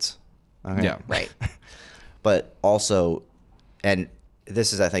your kids. Okay? Yeah. Right. But also, and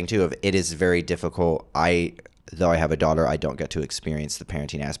this is that thing too of it is very difficult. Though I have a daughter, I don't get to experience the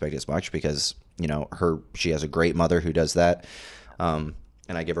parenting aspect as much because she has a great mother who does that, and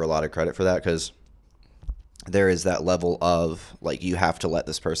I give her a lot of credit for that because there is that level of like you have to let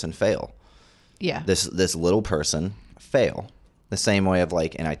this person fail. Yeah. This little person fail the same way of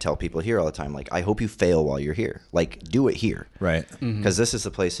like, and I tell people here all the time, like I hope you fail while you're here, like do it here, Right. because this is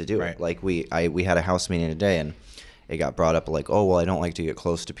the place to do Right. it. Like we had a house meeting today and it got brought up like, oh, well, I don't like to get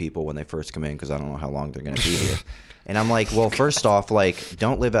close to people when they first come in because I don't know how long they're going to be here. And I'm like, well, first off, like,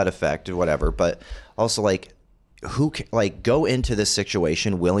 don't live out effect or whatever. But also, like, go into this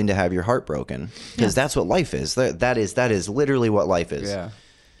situation willing to have your heart broken because that's what life is. That is literally what life is. Yeah.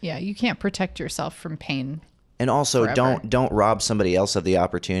 Yeah. You can't protect yourself from pain. And also, Forever. don't rob somebody else of the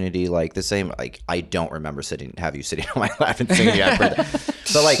opportunity. Like the same, like I don't remember have you sitting on my lap and singing you happy birthday.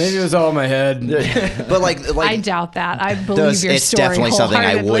 But like, Maybe it was all in my head. but like I doubt that. I believe your it's story definitely something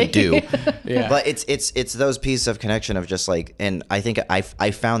I would do. Yeah. But it's those pieces of connection of just like, and I think I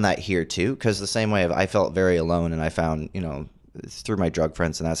found that here too, because the same way I felt very alone, and I found through my drug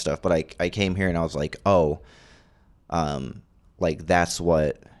friends and that stuff. But I came here and I was like, like that's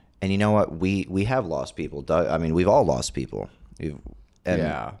what. And you know what? We have lost people. Doug. I mean, we've all lost people.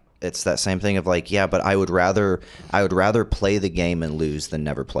 Yeah. it's that same thing of like, yeah, but I would rather play the game and lose than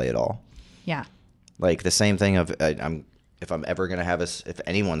never play at all. Yeah. Like the same thing of if I'm ever gonna have if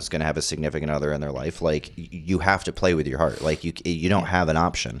anyone's gonna have a significant other in their life, like you have to play with your heart. Like you don't have an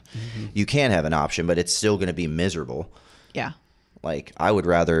option. Mm-hmm. You can have an option, but it's still gonna be miserable. Yeah. Like I would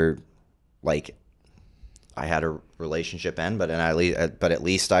rather, like, I had a relationship end, but at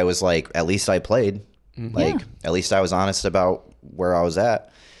least I was like, at least I played. Mm-hmm. Like at least I was honest about where I was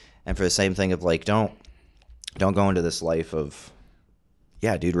at. And for the same thing of like, don't go into this life of,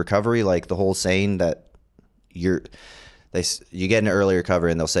 yeah, dude, recovery. Like the whole saying that you get an early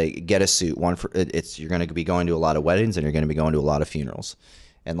recovery and they'll say, get a suit. You're going to be going to a lot of weddings and you're going to be going to a lot of funerals.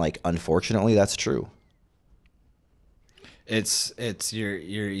 And like, unfortunately, that's true. You're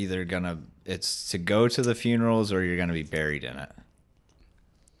either it's to go to the funerals or you're gonna be buried in it.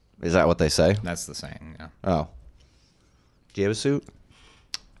 Is that what they say? That's the saying. Yeah. Oh. Do you have a suit?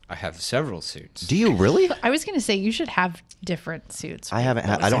 I have several suits. Do you really? I was going to say you should have different suits. I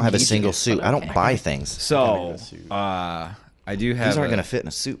don't have a single suit. I don't buy things. So, I do have. These aren't going to fit in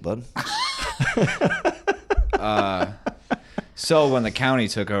a suit, bud. So when the county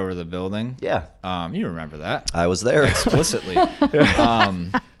took over the building, yeah, you remember that. I was there explicitly.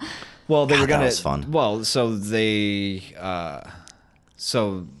 Well, they were gonna. That was fun. Well, so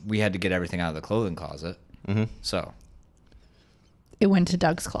so we had to get everything out of the clothing closet. Mm-hmm. So it went to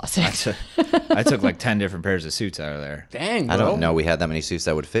Doug's closet. I took like 10 different pairs of suits out of there. Dang, bro. I don't know we had that many suits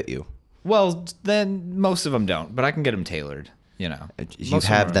that would fit you. Well, then most of them don't, but I can get them tailored. You know, you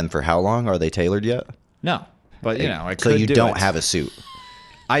have them for how long? Are they tailored yet? No, but you know, I could. So you do don't it. have a suit.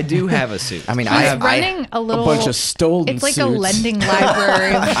 I do have a suit. I mean, He's running a bunch of stolen It's like suits. a lending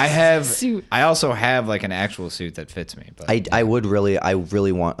library. I have. Suit. I also have like an actual suit that fits me. But I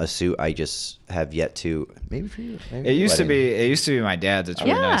really want a suit. I just have yet to. Maybe for you. Maybe it used to be my dad's. It's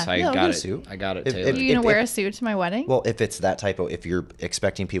really nice. I got it. Suit. I got it If- tailored. Are you gonna wear a suit to my wedding? Well, if it's that type of, if you're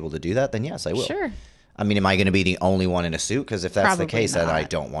expecting people to do that, then yes, I will. Sure. I mean, am I going to be the only one in a suit? Because if that's Probably the case, then I not.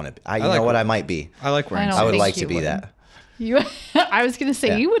 don't want to. like know what? it. I might be. I like wearing. I don't I would think like to you be would. that. I was gonna say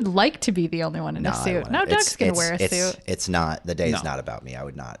Yeah. you would like to be the only one in a I suit. wouldn't. No, Doug's gonna wear a suit. It's not. The day is No. not about me. I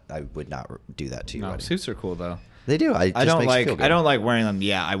would not do that to you. No, suits are cool though. They do. I don't like wearing them.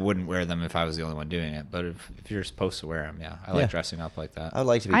 Yeah, I wouldn't wear them if I was the only one doing it. But if you're supposed to wear them, yeah, I like dressing up like that. I would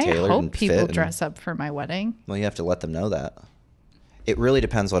like to be I tailored hope and people fit dress up for my wedding. Well, you have to let them know that. It really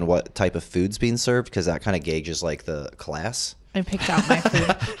depends on what type of food's being served, because that kind of gauges like the class. I picked out my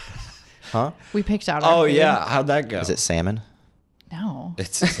food. Huh? We picked out our food. Yeah, how'd that go? Is it salmon? No.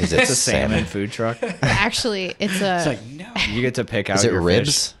 It's Is it a salmon food truck. Actually, it's a It's like, no. You get to pick out. Is it your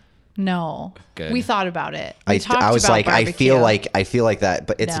ribs? fish. no. Good. We thought about it. We I talked was about like, barbecue. I feel like that,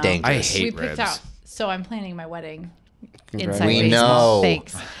 but it's No. dangerous. I hate We picked ribs. out. So I'm planning my wedding inside We baseball. know.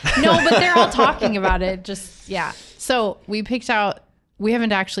 Thanks. No, but they're all talking about it. Just yeah. So we picked out. We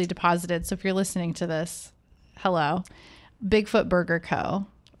haven't actually deposited. So if you're listening to this, hello, Bigfoot Burger Co.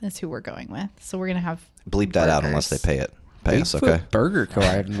 is who we're going with. So we're gonna have Bleep that out unless they pay us. Okay. Burger Co. I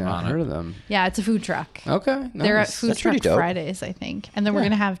have not heard of them. Yeah, it's a food truck. Okay. They're at nice. Food That's Truck pretty dope. Fridays, I think, and then we're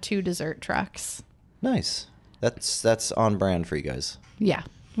gonna have 2 dessert trucks. Nice. That's on brand for you guys. Yeah,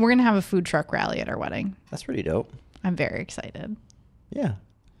 we're gonna have a food truck rally at our wedding. That's pretty dope. I'm very excited. Yeah.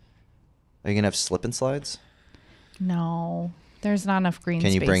 Are you gonna have slip and slides? No, there's not enough green.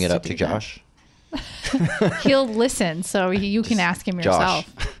 Can you space bring it up to do that. Josh? He'll listen, so you can ask him Josh.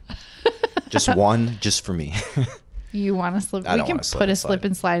 yourself. Just one, just for me. You want to slip? I We don't can want to put a slip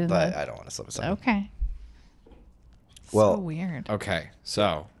and slide in but the. I don't want to slip and slide. Okay. Well- so weird. Okay,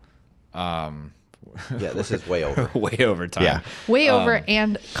 so, Yeah, this is way over. way over time. Yeah. Way over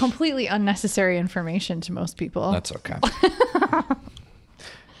and completely unnecessary information to most people. That's okay.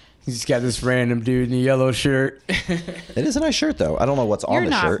 He's got this random dude in a yellow shirt. It is a nice shirt though. I don't know what's You're on the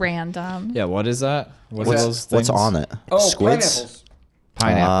not shirt. random. Yeah, what is that? What are What's, those what's things? on it? Squids.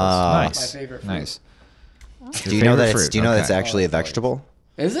 Pineapples. Ah. Nice. My favorite fruit. Nice. Do you know that? Favorite Do you know fruit, that's okay. actually a vegetable?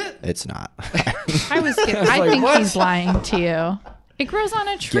 Is it? It's not. I was. I like, think what? he's lying to you. It grows on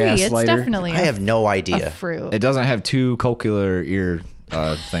a tree. It's Gaslighter. definitely. I have no idea. a fruit. It doesn't have 2 cochlear ear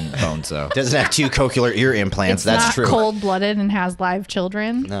bones though. Doesn't have 2 cochlear ear implants. It's That's not true. cold-blooded and has live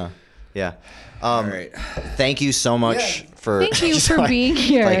children. No. Yeah. All right. Thank you so much for. Thank you for being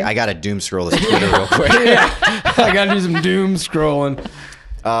here. Like, I gotta doom scroll this Twitter real quick. I gotta do some doom scrolling.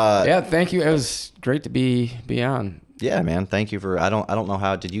 Yeah, thank you. It was great to be on. Yeah, man. Thank you for. I don't know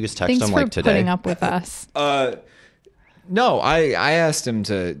how. Did you just text Thanks them for like today? putting up with us. No, I asked him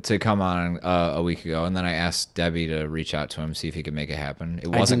to come on a week ago, and then I asked Debbie to reach out to him, see if he could make it happen. It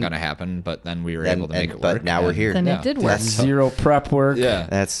wasn't going to happen, but then we were able to make it work. But now we're here. Then it did work. Zero prep work. Yeah.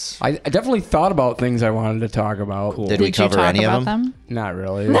 That's I definitely thought about things I wanted to talk about. Cool. Did we you cover talk any of about them? Not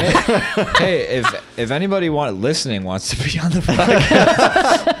really. Hey, if anybody listening wants to be on the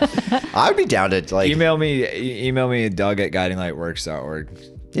podcast, I'd be down to like email me at doug@guidinglightworks.org.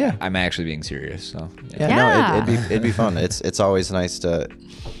 Yeah. I'm actually being serious. So Yeah, Yeah. no, it'd be fun. It's always nice to.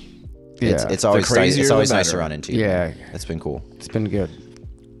 Yeah. It's always crazier, it's always the nice to better. run into you. Yeah. It's been cool. It's been good.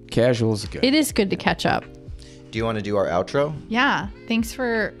 Casual's good. It is good to catch up. Do you want to do our outro? Yeah. Thanks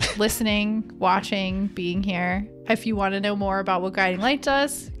for listening, watching, being here. If you want to know more about what Guiding Light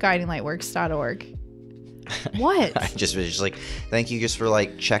does, guidinglightworks.org. What? I just was just like, thank you just for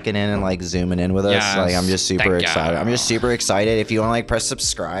like checking in and like zooming in with us. Yes. Like I'm just super Thank excited. you. I'm just super excited. If you want to like press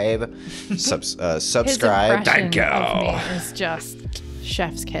subscribe, subscribe. His Thank you. impression of me is just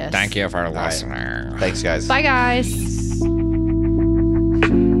chef's kiss. thank you for listening. Thanks guys. Bye, guys.